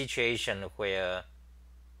have a situation where.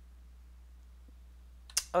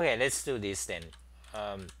 Okay, let's do this then.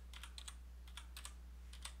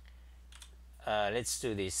 Let's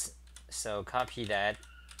do this. So copy that.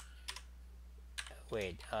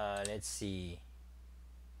 Wait, let's see.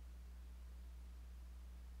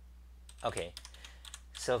 Okay,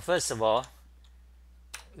 so first of all,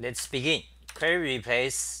 let's begin. Query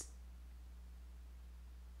replace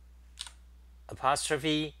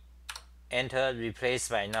apostrophe, enter, replace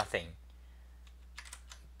by nothing.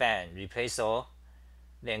 Bang, replace all.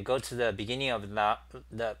 Then go to the beginning of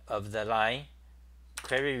the line.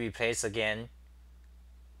 Query replace again.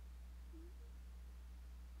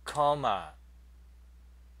 Comma,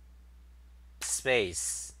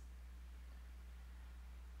 space,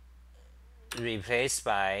 replaced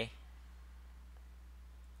by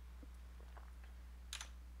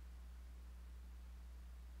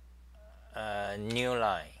new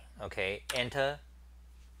line. Okay, enter.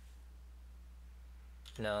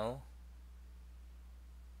 No.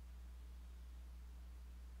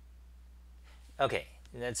 Okay,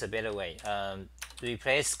 that's a better way.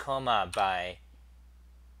 Replace comma by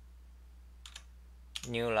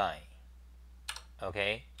new line.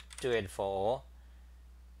 Okay, do it for all.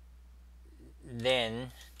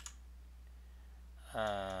 Then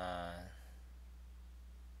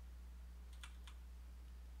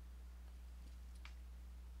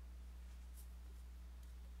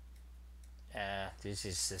this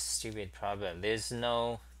is a stupid problem. There's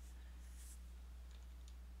no.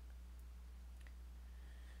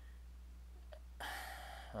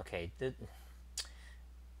 Okay,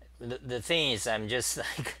 the thing is, I'm just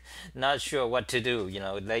like not sure what to do.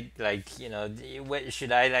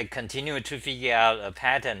 Should I like continue to figure out a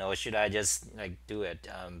pattern, or should I just like do it?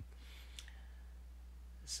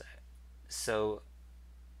 So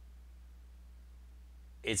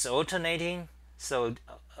it's alternating. So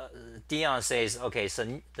Dion says, okay,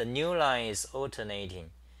 so the new line is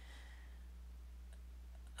alternating.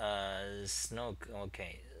 Snow.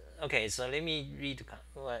 Okay, so let me read.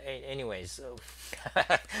 Well, anyway, so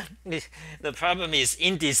the problem is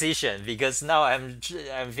indecision, because now I'm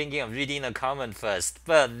thinking of reading the comment first,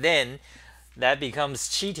 but then that becomes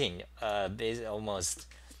cheating, almost.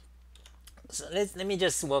 So let me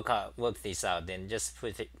just work this out, then just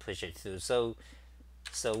push it through. So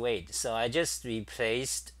wait, so I just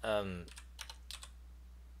replaced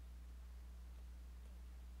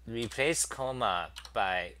replace comma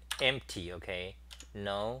by empty. Okay,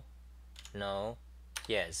 no,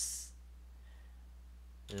 yes,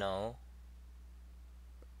 no,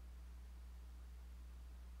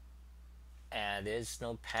 and there's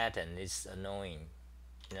no pattern. It's annoying.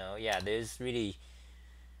 Yeah, there's really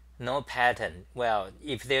No pattern. Well,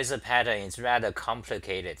 if there's a pattern, it's rather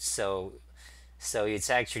complicated. So it's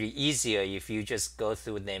actually easier if you just go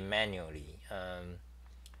through them manually.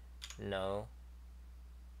 No,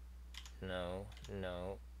 no,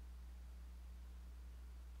 no.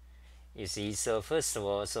 You see, so first of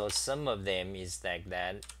all, so some of them is like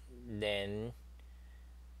that. Then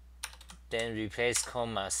replace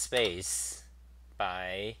comma space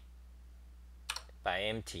by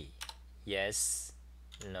empty. Yes,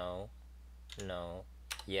 no, no,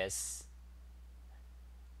 yes,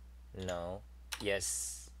 no,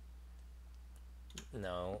 yes,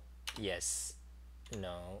 no, yes,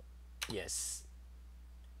 no, yes,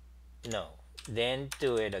 no. Then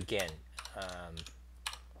do it again.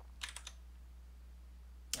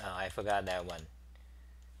 Oh, I forgot that one.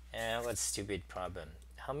 What stupid problem?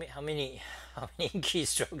 How many how many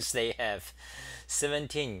keystrokes they have?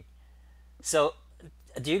 17. So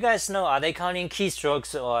do you guys know, are they counting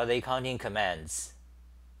keystrokes or are they counting commands?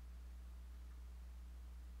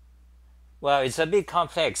 Well, it's a bit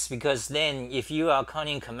complex because then if you are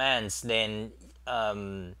counting commands, then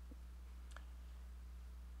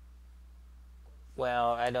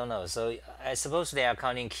well, I don't know. So I suppose they are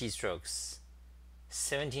counting keystrokes.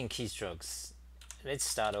 17 keystrokes. Let's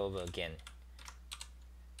start over again.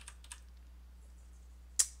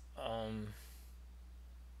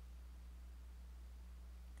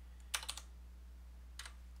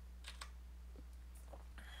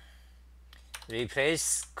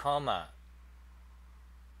 Replace comma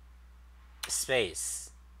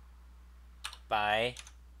space by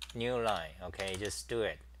new line. Okay, just do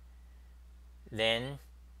it. Then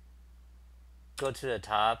go to the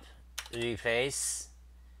top, replace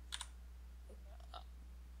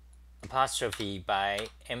apostrophe by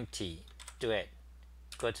empty. Do it.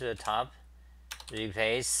 Go to the top,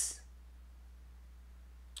 replace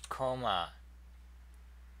comma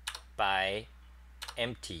by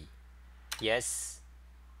empty. Yes,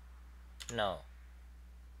 no,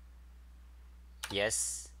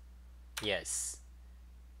 yes, yes.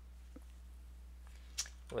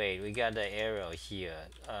 Wait, we got the arrow here.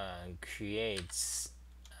 Creates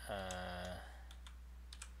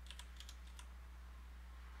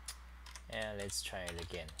and let's try it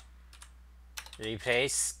again.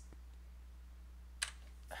 Replace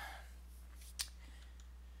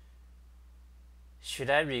should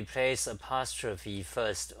I replace apostrophe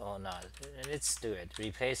first or not? Let's do it.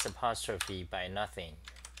 Replace apostrophe by nothing.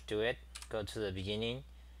 Do it. Go to the beginning.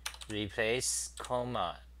 Replace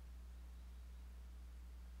comma.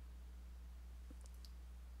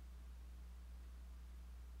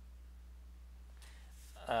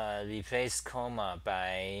 Replace comma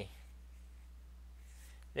by,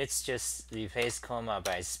 let's just replace comma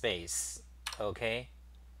by space. Okay,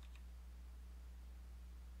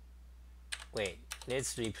 wait,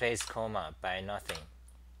 let's replace comma by nothing.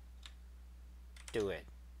 Do it.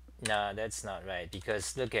 No, that's not right,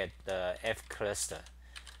 because look at the F cluster.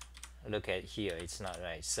 Look at here, it's not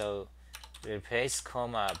right. So replace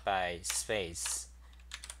comma by space.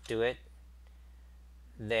 Do it.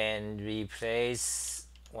 Then replace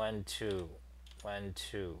 1 2 1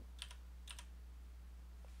 2.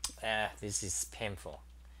 This is painful.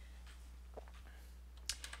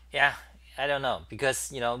 Yeah, I don't know, because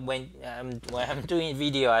when I'm doing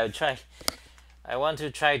video, I want to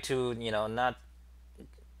try to not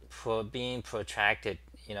being protracted,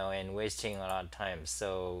 and wasting a lot of time.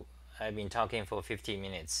 So I've been talking for 50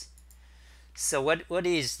 minutes. So what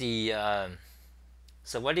is the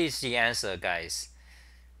answer, guys?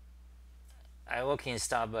 I work in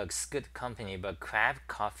Starbucks, good company, but crap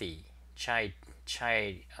coffee, chai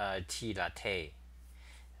tea latte.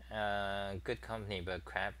 Good company, but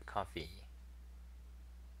crap coffee.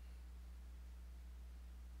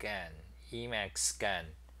 GAN, emacs GAN,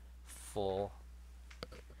 4.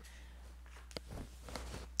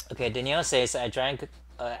 Okay, Danielle says I drank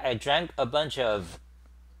a bunch of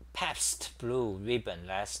Pabst Blue Ribbon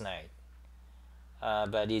last night,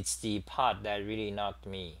 but it's the pot that really knocked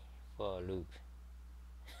me for a loop.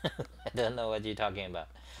 I don't know what you're talking about.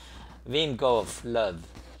 Vimgolf love.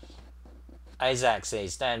 Isaac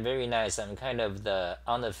says, Dan, very nice. I'm kind of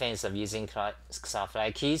on the fence of using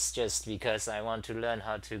xah-fly-keys just because I want to learn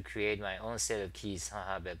how to create my own set of keys.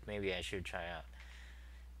 Haha, but maybe I should try out.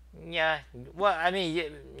 Yeah, well, I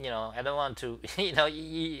mean, I don't want to, I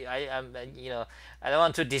don't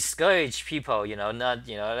want to discourage people, not,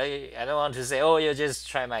 I don't want to say, oh, you just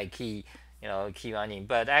try my key, key running,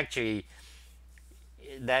 but actually,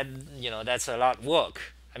 that, that's a lot of work.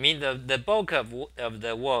 I mean, the bulk of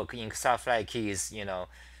the work in xah-fly-keys,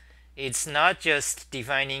 it's not just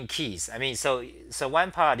defining keys. I mean, so one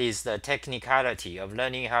part is the technicality of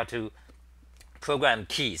learning how to program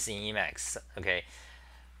keys in Emacs. Okay,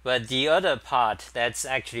 but the other part that's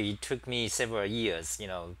actually took me several years,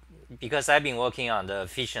 because I've been working on the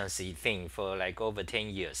efficiency thing for like over 10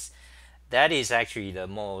 years. That is actually the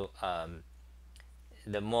more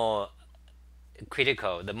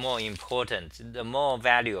critical, the more important, the more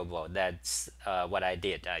valuable. That's what I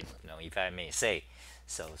did. If I may say,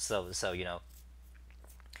 so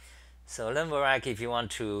learn Dvorak if you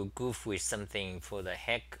want to goof with something for the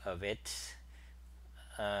heck of it.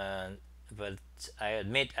 But I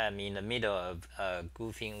admit I'm in the middle of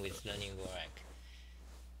goofing with learning Dvorak.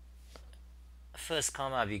 First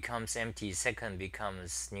comma becomes empty, second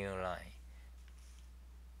becomes new line.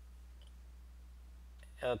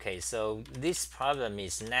 Okay, so this problem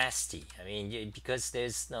is nasty. I mean, because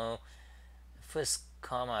there's no first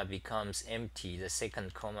comma becomes empty, the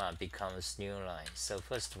second comma becomes new line. So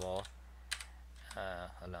first of all,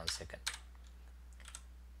 hold on a second.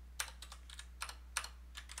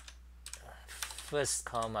 First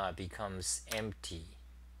comma becomes empty.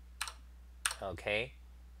 Okay.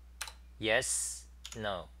 Yes,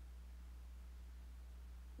 no.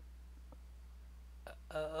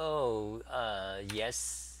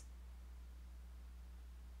 Yes.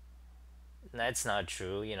 That's not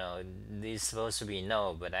true. This is supposed to be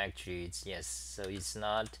no, but actually it's yes. So it's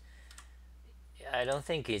not. I don't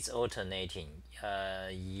think it's alternating.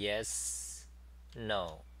 Yes,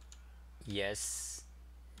 no, yes,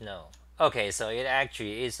 no. Okay, so it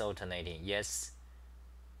actually is alternating. Yes,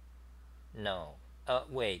 no.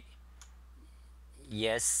 Wait.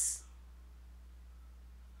 Yes,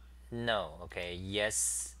 no. Okay.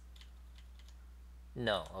 Yes,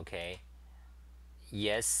 no. Okay.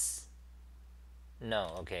 Yes,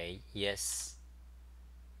 no. Okay. Yes,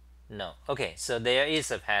 no. Okay. So there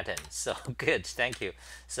is a pattern. So good. Thank you.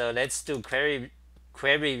 So let's do query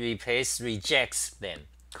replace rejects then.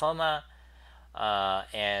 Comma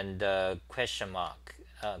and question mark.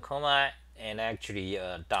 Comma and actually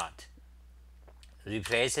dot.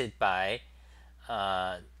 Replace it by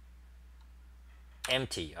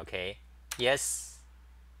empty. Okay. Yes,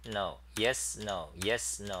 no. Yes, no.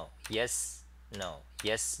 Yes, no. Yes, no.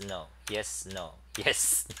 Yes, no. Yes, no.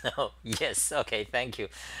 Yes, no. Yes. Okay. Thank you.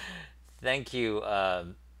 Thank you.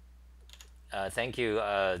 Thank you.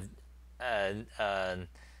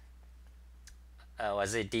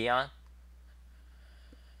 Was it Dion?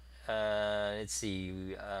 Let's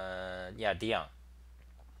see. Yeah, Dion.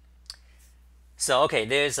 So okay,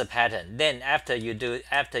 there's a pattern. Then after you do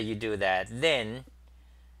that, then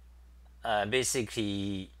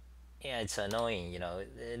basically, yeah, it's annoying.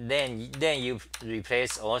 Then you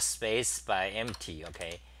replace all space by empty.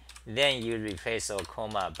 Okay, then you replace all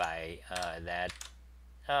comma by that.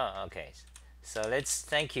 Oh, okay. So let's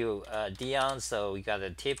thank you, Dion. So we got a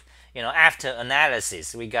tip. After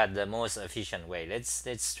analysis, we got the most efficient way.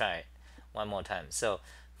 Let's try it one more time. So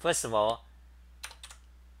first of all,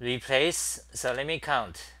 replace. So let me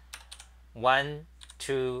count. 1,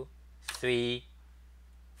 2, 3,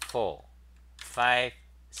 4, 5,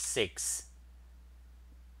 6,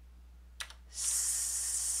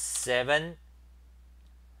 7,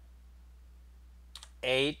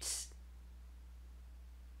 8,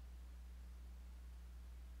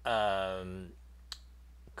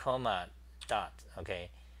 comma dot. Okay,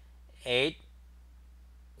 8,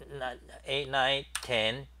 9,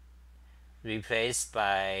 10 replaced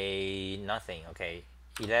by nothing. Okay,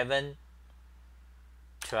 11,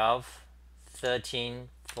 12, 13,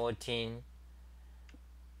 14,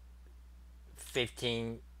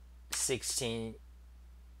 15, 16,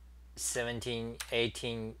 17,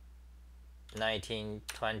 18, 19,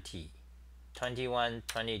 20, 21,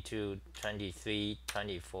 22, 23,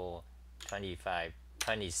 24, 25,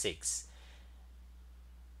 26,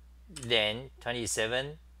 then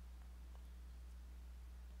 27,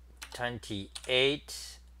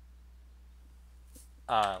 28,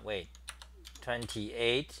 wait,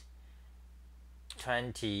 28,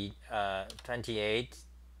 28,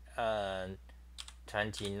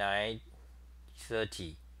 29,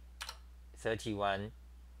 30, 31,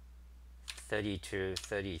 32,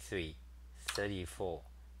 33, 34.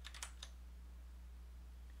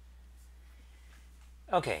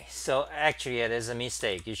 Okay, so actually there's a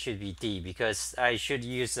mistake. It should be D because I should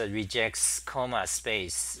use the rejects comma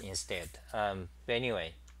space instead. But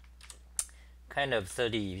anyway, kind of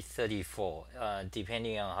 30, 34,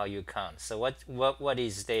 depending on how you count. So what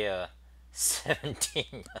is there?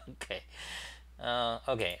 17. Okay.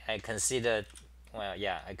 Okay, I consider. Well,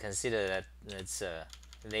 yeah, I consider that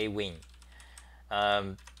they win.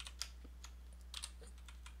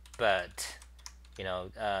 but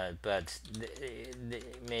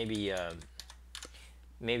maybe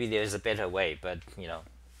maybe there's a better way, but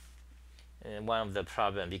one of the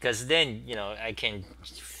problem, because then I can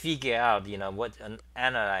figure out what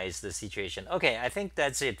analyze the situation. Okay, I think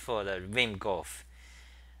that's it for the Vim Golf.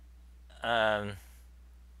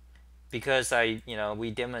 Because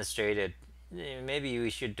we demonstrated, maybe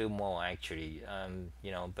we should do more actually,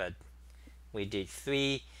 but we did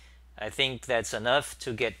 3. I think that's enough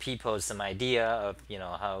to get people some idea of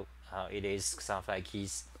how it is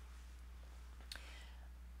xah-fly-keys.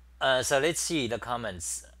 So let's see the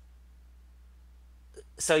comments.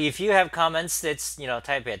 So if you have comments, let's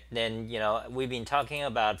type it. Then we've been talking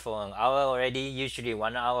about for an hour already. Usually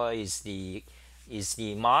 1 hour is the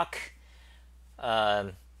mark.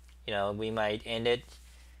 We might end it.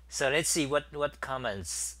 So let's see what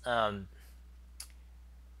comments.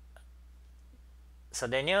 So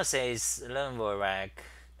Daniel says learn Dvorak.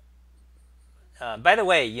 By the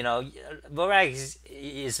way, Dvorak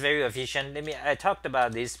is very efficient. I talked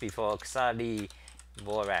about this before.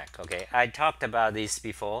 Dvorak. Okay, I talked about this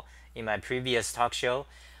before in my previous talk show.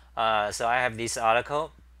 So I have this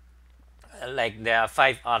article. Like there are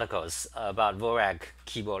 5 articles about Dvorak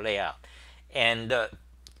keyboard layout, and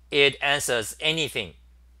it answers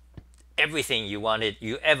everything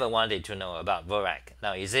you ever wanted to know about Dvorak.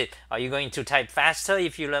 Now, are you going to type faster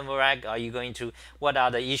if you learn Dvorak? Are you going to, what are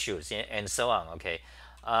the issues, and so on? Okay,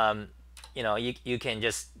 you can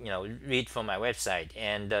just read from my website,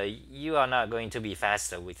 and you are not going to be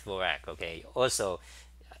faster with Dvorak. Okay, also,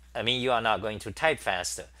 I mean, you are not going to type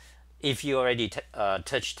faster if you already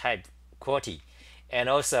touch type QWERTY, and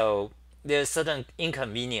also there's certain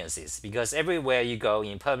inconveniences, because everywhere you go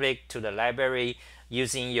in public, to the library,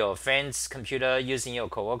 using your friend's computer, using your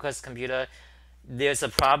coworker's computer, there's a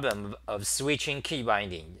problem of switching key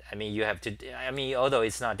binding. I mean, you have to, although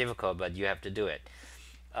it's not difficult, but you have to do it.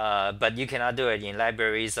 But you cannot do it in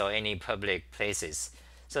libraries or any public places.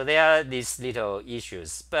 So there are these little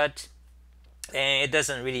issues, but it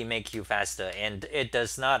doesn't really make you faster, and it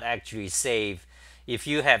does not actually save. If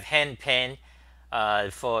you have hand pain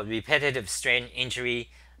for repetitive strain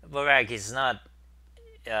injury, Dvorak is not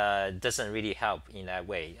doesn't really help in that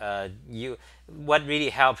way. What really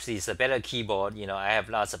helps is a better keyboard. I have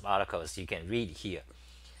lots of articles you can read here.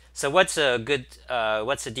 So what's the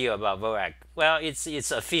deal about Dvorak? Well, it's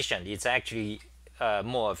efficient. It's actually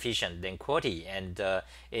more efficient than QWERTY, and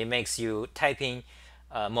it makes you typing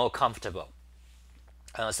more comfortable.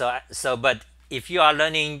 But if you are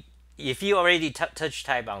learning, if you already touch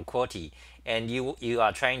type on QWERTY and you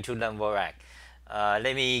are trying to learn Dvorak,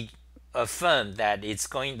 let me affirm that the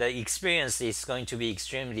experience is going to be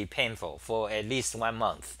extremely painful for at least 1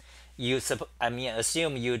 month.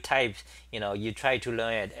 Assume you type, you try to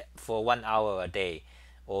learn it for 1 hour a day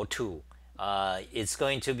or 2. It's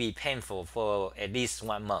going to be painful for at least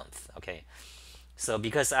 1 month. Okay, so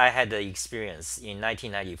because I had the experience in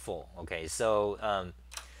 1994. Okay, so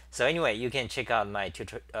anyway, you can check out my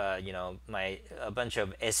a bunch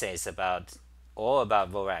of essays about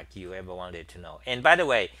Dvorak you ever wanted to know. And by the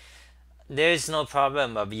way, there is no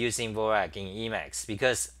problem of using Dvorak in Emacs,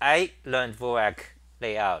 because I learned Dvorak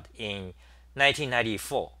layout in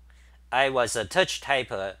 1994. I was a touch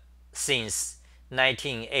typer since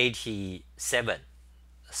 1987,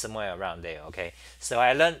 somewhere around there. Okay, so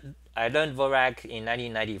I learned Dvorak in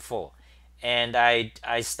 1994, and I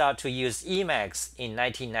start to use Emacs in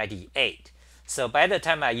 1998. So by the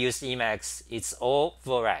time I use Emacs, it's all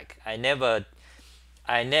Dvorak. I never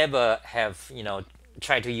have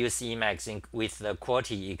try to use Emacs with the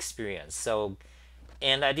QWERTY experience. So,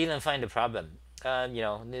 and I didn't find a problem.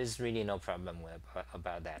 There's really no problem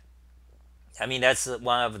about that. I mean, that's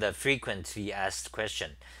one of the frequently asked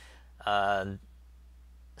question.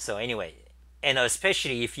 So anyway, and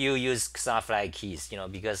especially if you use xah-fly-keys,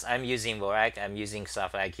 because I'm using Dvorak, I'm using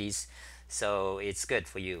xah-fly-keys, so it's good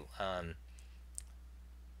for you.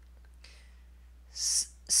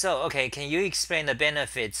 So, okay, can you explain the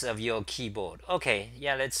benefits of your keyboard? Okay,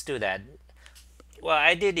 yeah, let's do that. Well,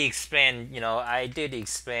 I did explain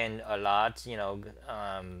a lot,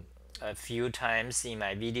 a few times in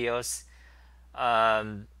my videos.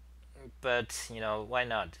 But, why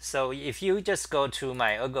not? So if you just go to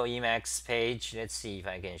my Ergo Emacs page, let's see if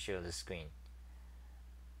I can show the screen.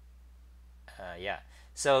 Yeah,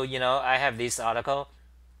 so, I have this article.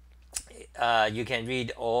 You can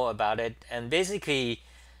read all about it, and basically,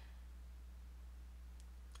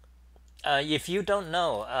 if you don't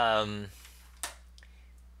know,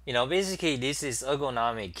 basically this is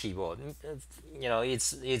ergonomic keyboard.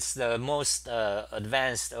 It's the most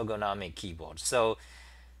advanced ergonomic keyboard. So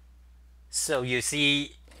you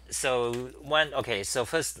see, okay, so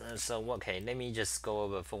first, okay, let me just go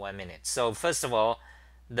over for 1 minute. So first of all,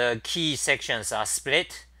 the key sections are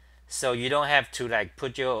split, so you don't have to like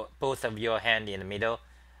put your both of your hand in the middle.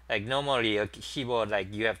 Like normally a keyboard,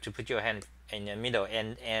 like you have to put your hand in the middle,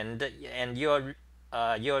 and your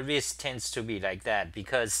wrist tends to be like that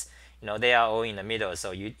because they are all in the middle,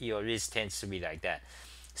 so your wrist tends to be like that.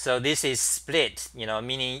 So this is split,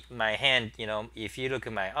 meaning my hand, if you look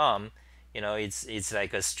at my arm, it's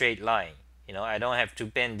like a straight line. I don't have to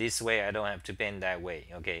bend this way, I don't have to bend that way.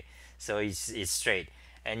 Okay, so it's straight,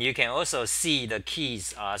 and you can also see the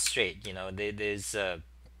keys are straight. There's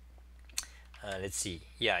let's see,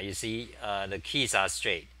 yeah, you see the keys are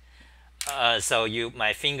straight. So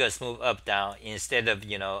my fingers move up down instead of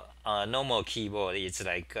normal keyboard. It's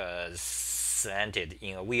like slanted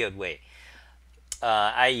in a weird way.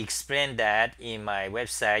 I explained that in my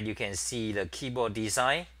website. You can see the keyboard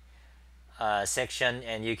design section,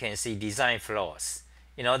 and you can see design flaws.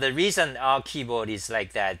 The reason our keyboard is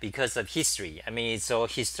like that because of history. I mean, it's all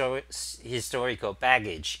historical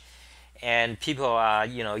baggage, and people are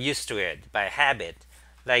used to it by habit.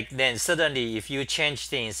 Like then suddenly, if you change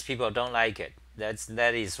things, people don't like it.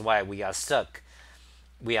 That is why we are stuck.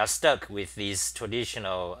 We are stuck with this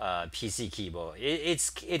traditional PC keyboard.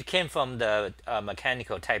 It came from the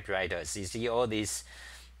mechanical typewriters. You see all these,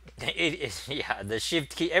 yeah, the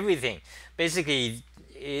shift key, everything. Basically,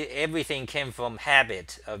 everything came from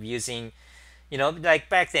habit of using. Like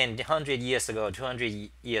back then, 100 years ago,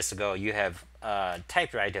 200 years ago, you have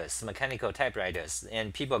typewriters, mechanical typewriters,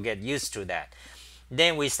 and people get used to that.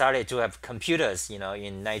 Then we started to have computers, in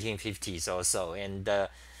 1950s or so, and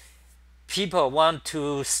people want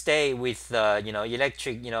to stay with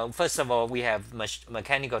electric. First of all, we have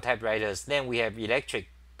mechanical typewriters, then we have electric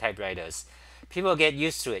typewriters. People get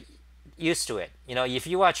used to it. If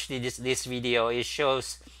you watch this video, it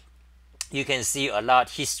shows, you can see a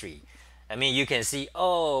lot history. I mean, you can see,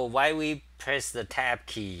 oh, why we press the tab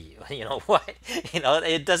key. Why?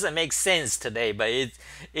 It doesn't make sense today, but it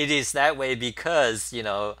is that way because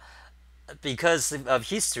of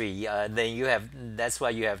history. Then that's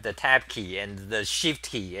why you have the tab key and the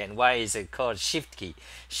shift key. And why is it called shift key?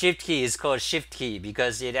 Shift key is called shift key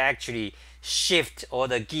because it actually shift all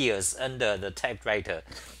the gears under the typewriter,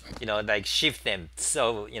 like shift them,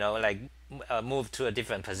 so like move to a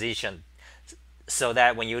different position, so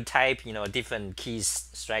that when you type, different keys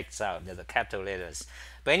strikes out the capital letters.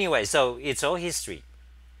 But anyway, so it's all history,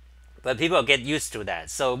 but people get used to that.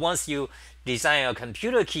 So once you design a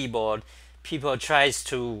computer keyboard, people tries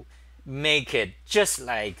to make it just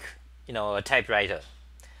like a typewriter.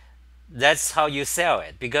 That's how you sell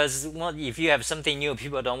it, because if you have something new,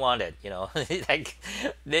 people don't want it. Like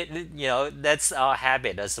that's our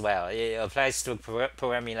habit as well. It applies to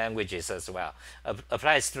programming languages as well.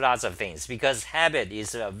 Applies to lots of things, because habit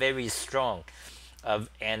is very strong.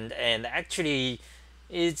 And actually,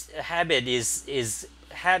 habit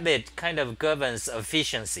kind of governs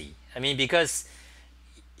efficiency. I mean, because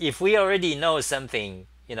if we already know something,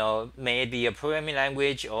 may it be a programming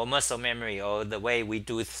language or muscle memory or the way we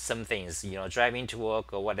do some things, driving to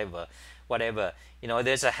work or whatever,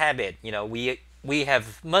 there's a habit. We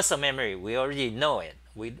have muscle memory. We already know it.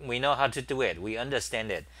 We know how to do it. We understand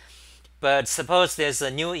it. But suppose there's a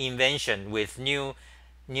new invention with new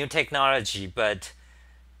technology, but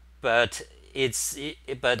it's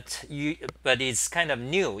kind of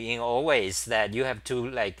new in all ways, that you have to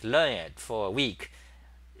like learn it for a week,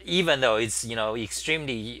 even though it's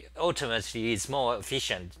extremely, ultimately it's more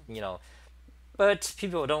efficient. But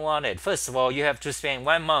people don't want it. First of all, you have to spend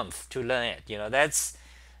 1 month to learn it. That's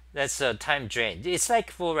a time drain. It's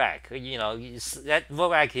like Dvorak. That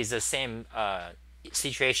Dvorak is the same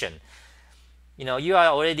situation. You are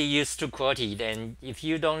already used to QWERTY, and if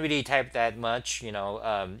you don't really type that much,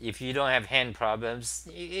 if you don't have hand problems,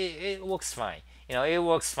 it works fine. It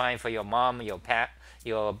works fine for your mom, your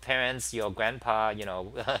parents, your grandpa. You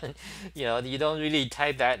don't really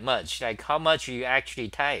type that much. Like how much you actually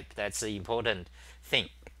type, that's the important thing.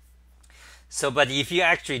 So, but if you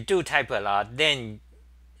actually do type a lot, then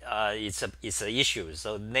it's an issue.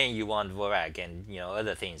 So then you want Dvorak and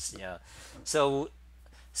other things.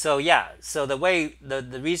 So yeah, so the way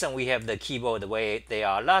the reason we have the keyboard the way they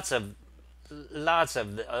are, lots of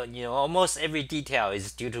almost every detail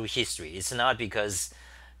is due to history. It's not because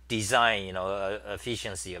design,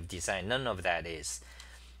 efficiency of design. None of that is.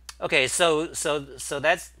 Okay, so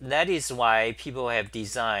that is why people have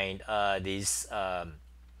designed this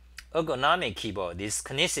ergonomic keyboard, this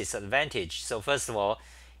kinesis advantage. So first of all,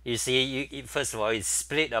 you see, first of all, it's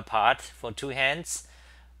split apart for two hands.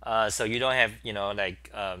 So you don't have, like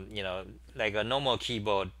a normal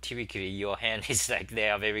keyboard. Typically, your hand is like they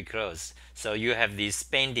are very close. So you have this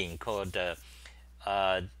bending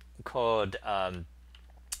uh, called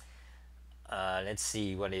let's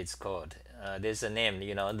see what it's called. There's a name.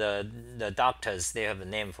 The doctors, they have a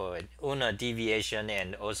name for it. Ulnar deviation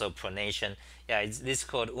and also pronation. Yeah, this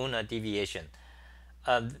called ulnar deviation.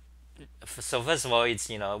 So first of all, it's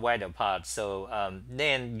wide apart. So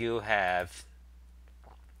then you have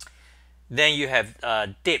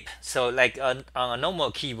dip. So like on a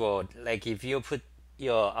normal keyboard, like if you put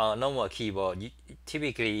your normal keyboard,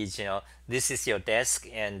 typically it's this is your desk,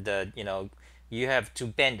 and you have to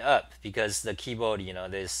bend up because the keyboard,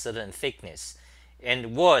 there's certain thickness.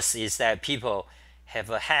 And worse is that people have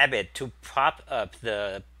a habit to prop up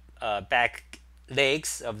the back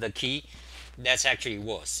legs of the key. That's actually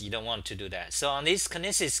worse. You don't want to do that. So on this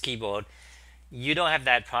kinesis keyboard, you don't have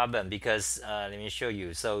that problem because let me show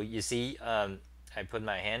you. So you see, I put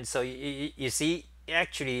my hand. So you see,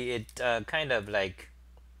 actually, it kind of like,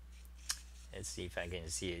 let's see if I can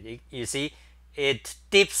see it. You see, it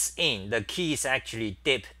dips in. The keys actually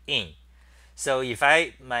dip in. So if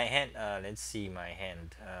my hand, let's see my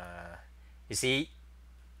hand. You see,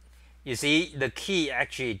 the key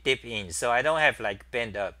actually dip in. So I don't have like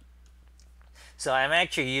bend up. So I'm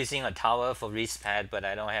actually using a towel for wrist pad, but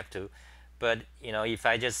I don't have to. But if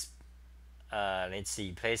I just let's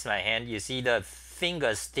see, place my hand, you see the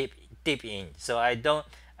fingers dip in. So I don't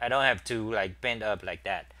have to like bend up like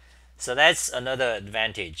that. So that's another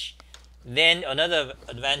advantage. Then another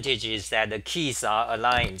advantage is that the keys are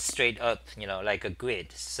aligned straight up, like a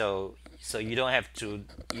grid. So you don't have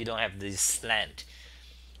this slant.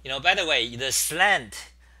 By the way, the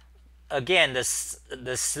slant, again, the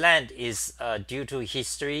slant is due to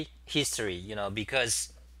history,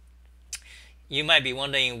 because you might be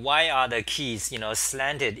wondering, why are the keys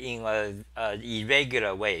slanted in a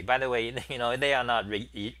irregular way. By the way, they are not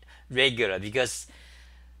regular, because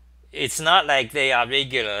it's not like they are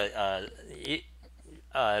regular,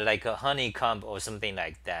 like a honeycomb or something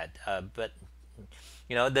like that. But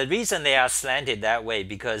the reason they are slanted that way,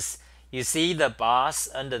 because you see the bars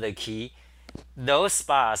under the key, those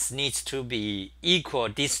bars needs to be equal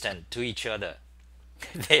distant to each other.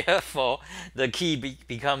 Therefore, the key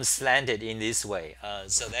becomes slanted in this way.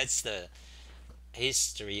 So that's the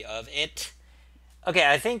history of it. Okay,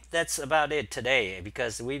 I think that's about it today,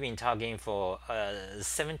 because we've been talking for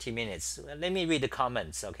 70 minutes. Let me read the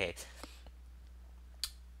comments. Okay,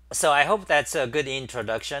 so I hope that's a good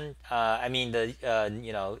introduction. I mean, the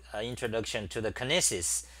introduction to the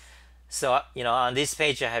kinesis. So on this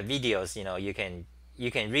page I have videos.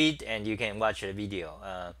 You can read and you can watch the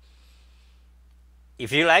video.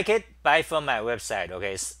 If you like it, buy from my website.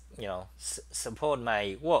 Okay, support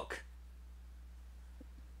my work.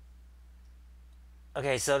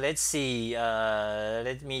 Okay, so let's see.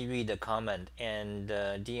 Let me read the comment. And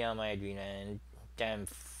DMI and damn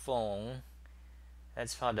phone.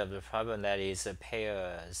 That's part of the problem. That is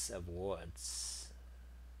pairs of words.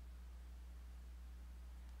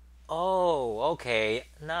 Oh, okay.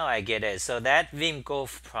 Now I get it. So that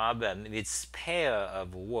vimgolf problem, it's pair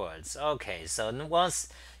of words. Okay, so once,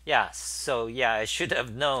 yeah. So yeah, I should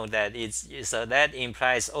have known that so that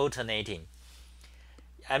implies alternating.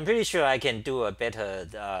 I'm pretty sure I can do a better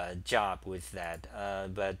job with that.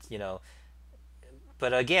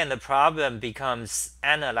 But again, the problem becomes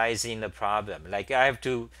analyzing the problem. Like I have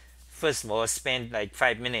to first of all spend like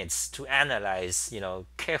 5 minutes to analyze,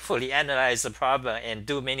 carefully analyze the problem and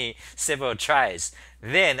do several tries.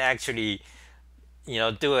 Then actually,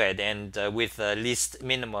 do it, and with the least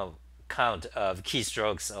minimal count of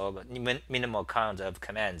keystrokes or minimal count of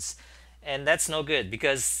commands. And that's no good,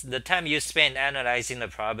 because the time you spend analyzing the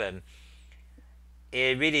problem,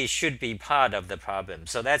 it really should be part of the problem.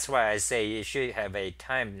 So that's why I say you should have a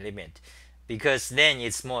time limit, because then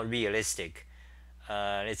it's more realistic.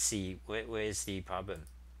 Let's see, where is the problem?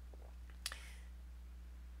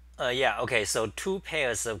 Yeah, okay, so two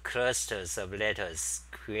pairs of clusters of letters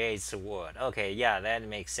creates a word. Okay, yeah, that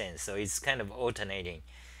makes sense. So it's kind of alternating.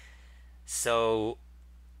 So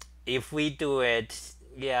if we do it,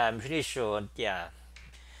 yeah, I'm pretty sure, yeah.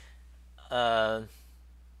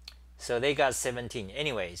 So they got 17.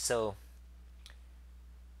 Anyway, so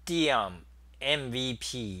Diam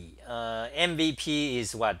MVP. MVP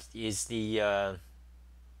is what? Is the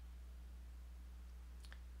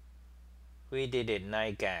we did it,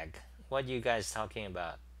 night gag. What you guys talking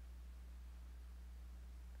about?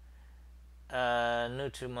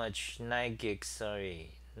 Not too much. Night gig,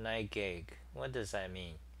 sorry. Night gig. What does that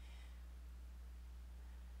mean?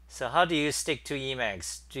 So how do you stick to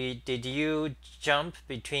Emacs? Did you jump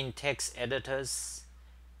between text editors?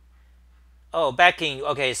 Oh, back in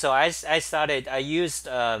okay. So I started. I used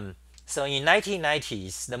so in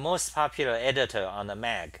 1990s, the most popular editor on the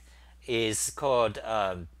Mac is called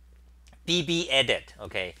BB Edit.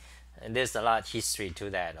 Okay, and there's a lot of history to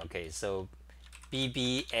that. Okay, so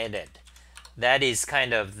BB Edit, that is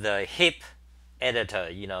kind of the hip editor.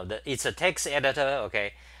 It's a text editor.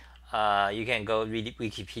 Okay, you can go read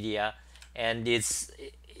Wikipedia, and it's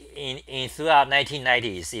in throughout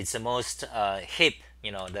 1990s. It's the most hip,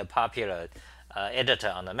 the popular editor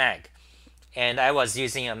on the Mac. And I was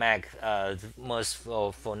using a Mac most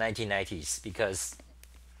for 1990s because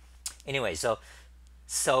anyway.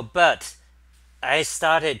 But I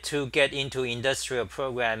started to get into industrial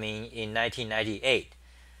programming in 1998.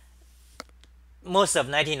 Most of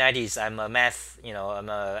 1990s I'm a math,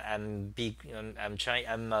 I'm trying,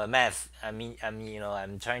 I'm a math, I'm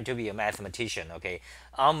trying to be a mathematician. Okay,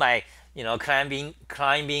 on my,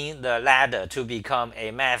 climbing the ladder to become a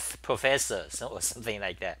math professor, or something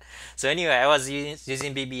like that. So anyway, I was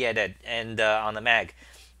using BB Edit and on the Mac,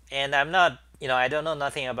 and I'm not, I don't know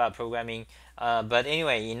nothing about programming. But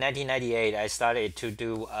anyway, in 1998, I started to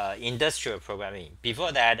do industrial programming.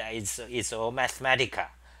 Before that, it's all Mathematica,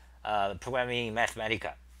 programming in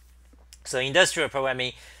Mathematica. So industrial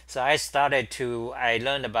programming. So I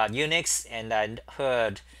learned about Unix, and I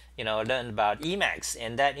learned about Emacs,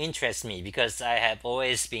 and that interests me because I have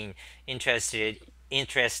always been interested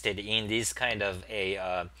in this kind of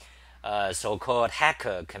a so-called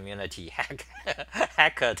hacker community,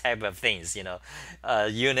 hacker type of things.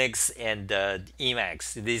 Unix and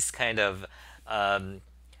Emacs, this kind of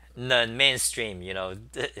non-mainstream,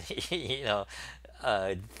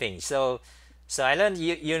 thing. So I learned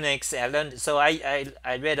Unix. I learned. So I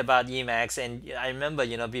read about Emacs, and I remember,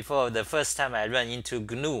 before the first time I ran into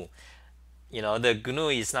GNU. The GNU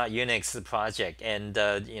is not Unix project, and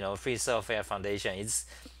Free Software Foundation. It's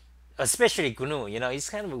especially GNU. It's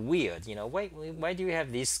kind of weird. Why do you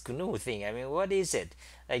have this GNU thing? I mean, what is it?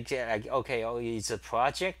 Like okay, oh, it's a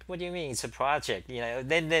project. What do you mean it's a project?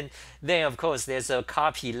 Then of course there's a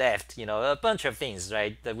copy left. A bunch of things,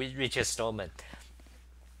 right? The Richard Stallman.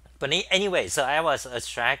 But anyway, so I was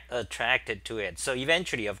attracted to it. So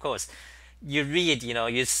eventually, of course, you read,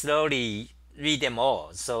 you slowly read them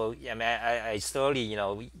all. So I mean, I slowly,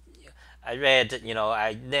 I read,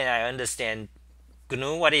 I understand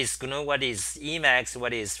GNU, what is GNU, what is Emacs,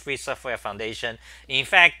 what is Free Software Foundation. In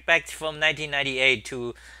fact, back from 1998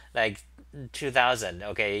 to like 2000,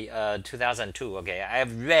 okay, 2002, okay,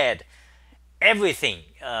 I've read everything,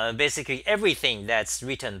 basically everything that's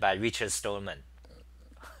written by Richard Stallman.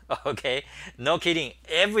 Okay, no kidding,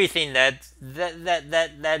 everything that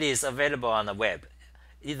is available on the web,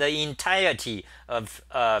 the entirety of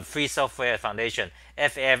Free Software Foundation,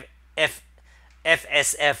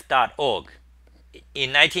 fsf.org,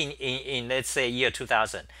 in let's say year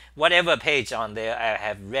 2000, whatever page on there I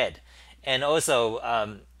have read. And also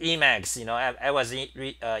Emacs, I was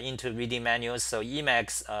into reading manuals. So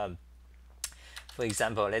Emacs, for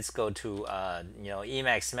example, let's go to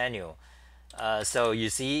Emacs manual. So you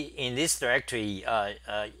see in this directory,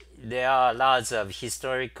 there are lots of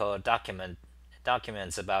historical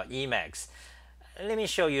documents about Emacs. Let me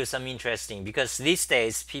show you some interesting, because these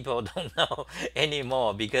days people don't know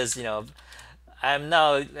anymore, because I'm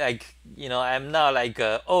now like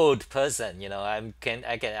a old person. I'm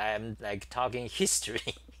like talking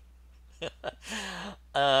history.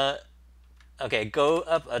 Okay, go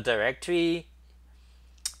up a directory.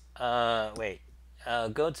 Wait.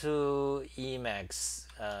 Go to Emacs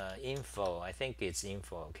info. I think it's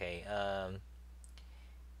info. Okay.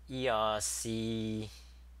 ERC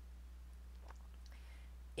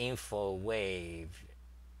info wave.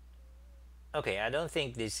 Okay, I don't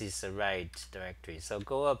think this is the right directory. So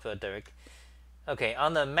go up a direct. Okay,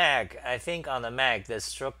 on the Mac, I think on the Mac the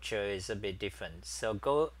structure is a bit different. So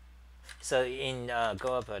go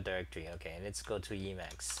up a directory. Okay, let's go to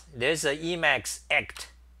Emacs. There's a Emacs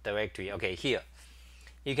act directory. Okay, here.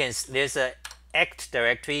 There's a act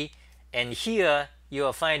directory, and here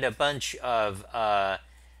you'll find a bunch of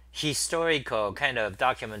historical kind of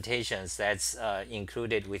documentations that's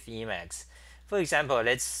included with Emacs. For example,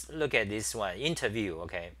 let's look at this one, interview.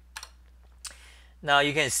 Okay, now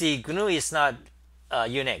you can see GNU is not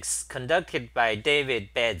Unix, conducted by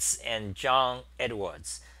David Betts and John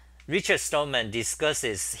Edwards. Richard Stallman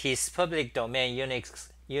discusses his public domain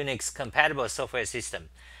Unix compatible software system.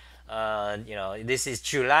 This is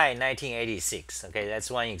July 1986. Okay, that's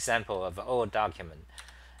one example of an old document.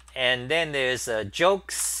 And then there's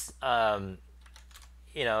jokes,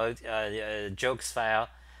 jokes file.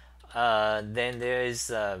 then there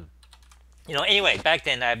is anyway, back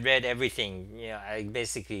then I read everything. I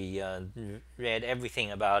basically read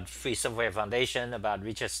everything about Free Software Foundation, about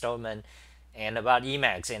Richard Stallman, and about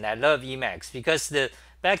Emacs. And I love Emacs because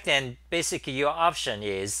back then basically your option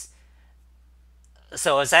is,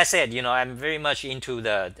 so as I said, I'm very much into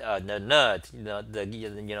the nerd,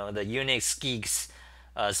 the Unix geeks,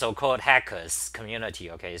 so-called hackers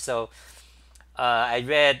community. Okay, so I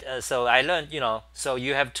read, so I learned, so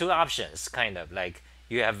you have two options, kind of like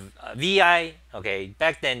you have VI. Okay,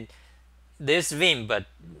 back then there's Vim, but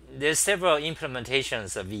there's several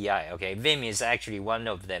implementations of VI. Okay, Vim is actually one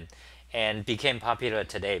of them, and became popular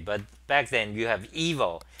today. But back then you have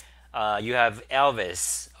Evo, you have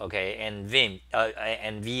Elvis, okay, and Vim,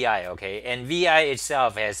 and VI. Okay, and VI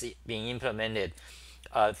itself has been implemented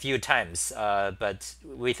a few times, but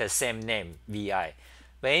with the same name, VI.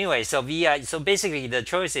 But anyway, so VI, so basically the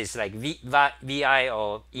choice is like VI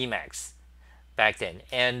or Emacs back then.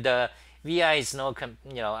 And VI is no,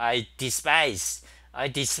 I despise the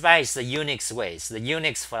Unix ways, the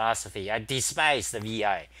Unix philosophy. I despise the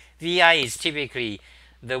VI. VI is typically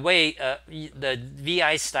the way the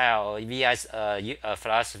VI style or VI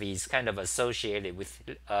philosophy is kind of associated with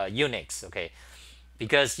Unix, okay,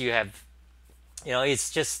 because you have,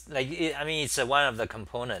 it's just like it's one of the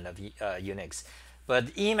component of Unix.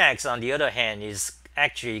 But Emacs, on the other hand, is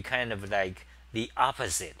actually kind of like the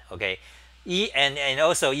opposite. Okay, and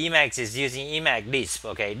also Emacs is using Emacs Lisp.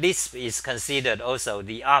 Okay, Lisp is considered also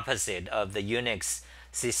the opposite of the Unix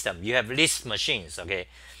system. You have Lisp machines. Okay,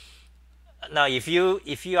 now if you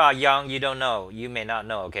are young, you don't know, you may not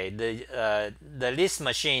know. Okay, the Lisp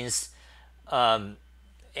machines, and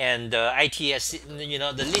ITS,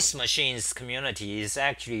 the Lisp machines community is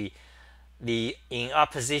actually in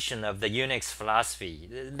opposition of the Unix philosophy.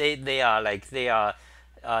 They are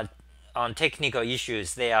on technical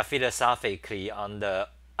issues. They are philosophically on the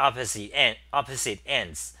opposite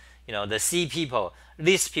ends. The C people,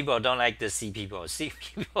 Lisp people don't like the C people. C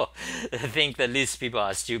people think the Lisp people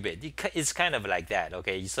are stupid. It's kind of like that.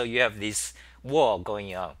 Okay, so you have this war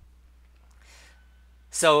going on.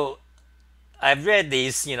 So I've read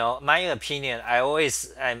this, my opinion,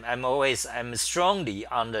 I'm strongly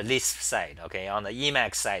on the Lisp side, okay, on the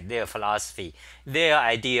Emacs side, their philosophy, their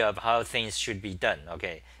idea of how things should be done,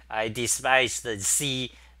 okay. I despise the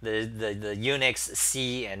C, the Unix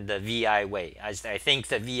C and the VI way. I think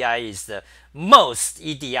the VI is the most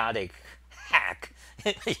idiotic hack,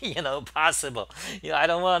 possible. I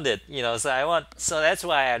don't want it, so that's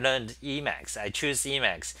why I learned Emacs. I choose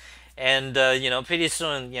Emacs. And pretty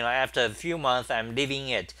soon, after a few months, I'm living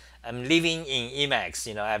it. I'm living in Emacs.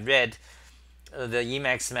 I've read the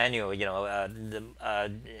Emacs manual. A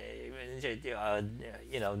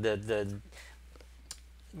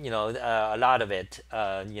lot of it.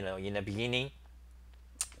 In the beginning.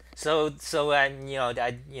 So I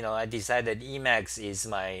decided Emacs is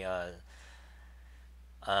my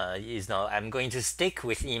I'm going to stick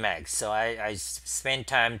with Emacs. So I spent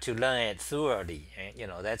time to learn it thoroughly. And,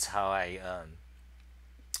 that's how I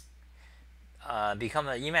become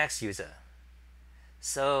an Emacs user.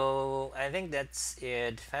 So I think that's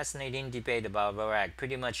it. Fascinating debate about Dvorak.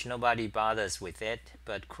 Pretty much nobody bothers with it,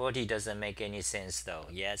 but QWERTY doesn't make any sense though.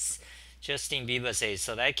 Yes. Justin Bieber says,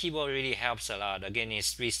 so that keyboard really helps a lot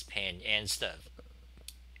against wrist pain and stuff.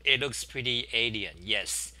 It looks pretty alien.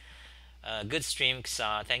 Yes. Good stream,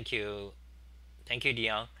 Xah. Thank you. Thank you,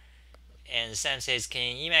 Dion. And Sam says,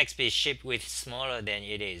 can Emacs be shipped with smaller than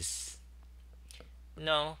it is?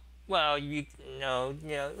 No. Well,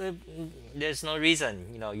 there's no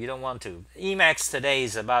reason, you don't want to. Emacs today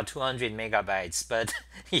is about 200 megabytes, but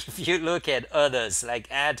if you look at others like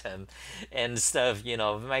Atom and stuff,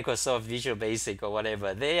 Microsoft Visual Basic or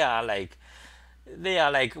whatever, they are like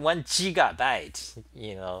 1 gigabyte,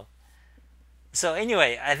 So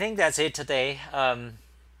anyway, I think that's it today.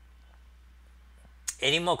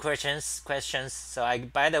 Any more questions? So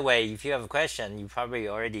by the way, if you have a question, you probably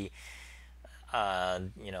already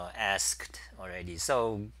asked already.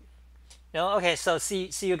 So okay, so see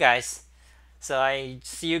you guys. So I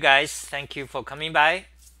see you guys. Thank you for coming by.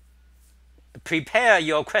 Prepare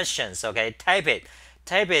your questions, okay? Type it,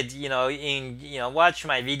 watch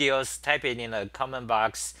my videos, type it in a comment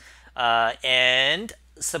box, and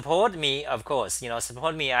support me, of course.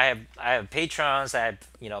 Support me. I have Patrons, I have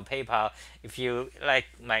PayPal. If you like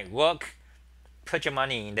my work, put your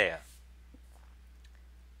money in there.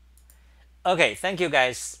 Okay, thank you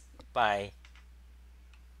guys. Bye.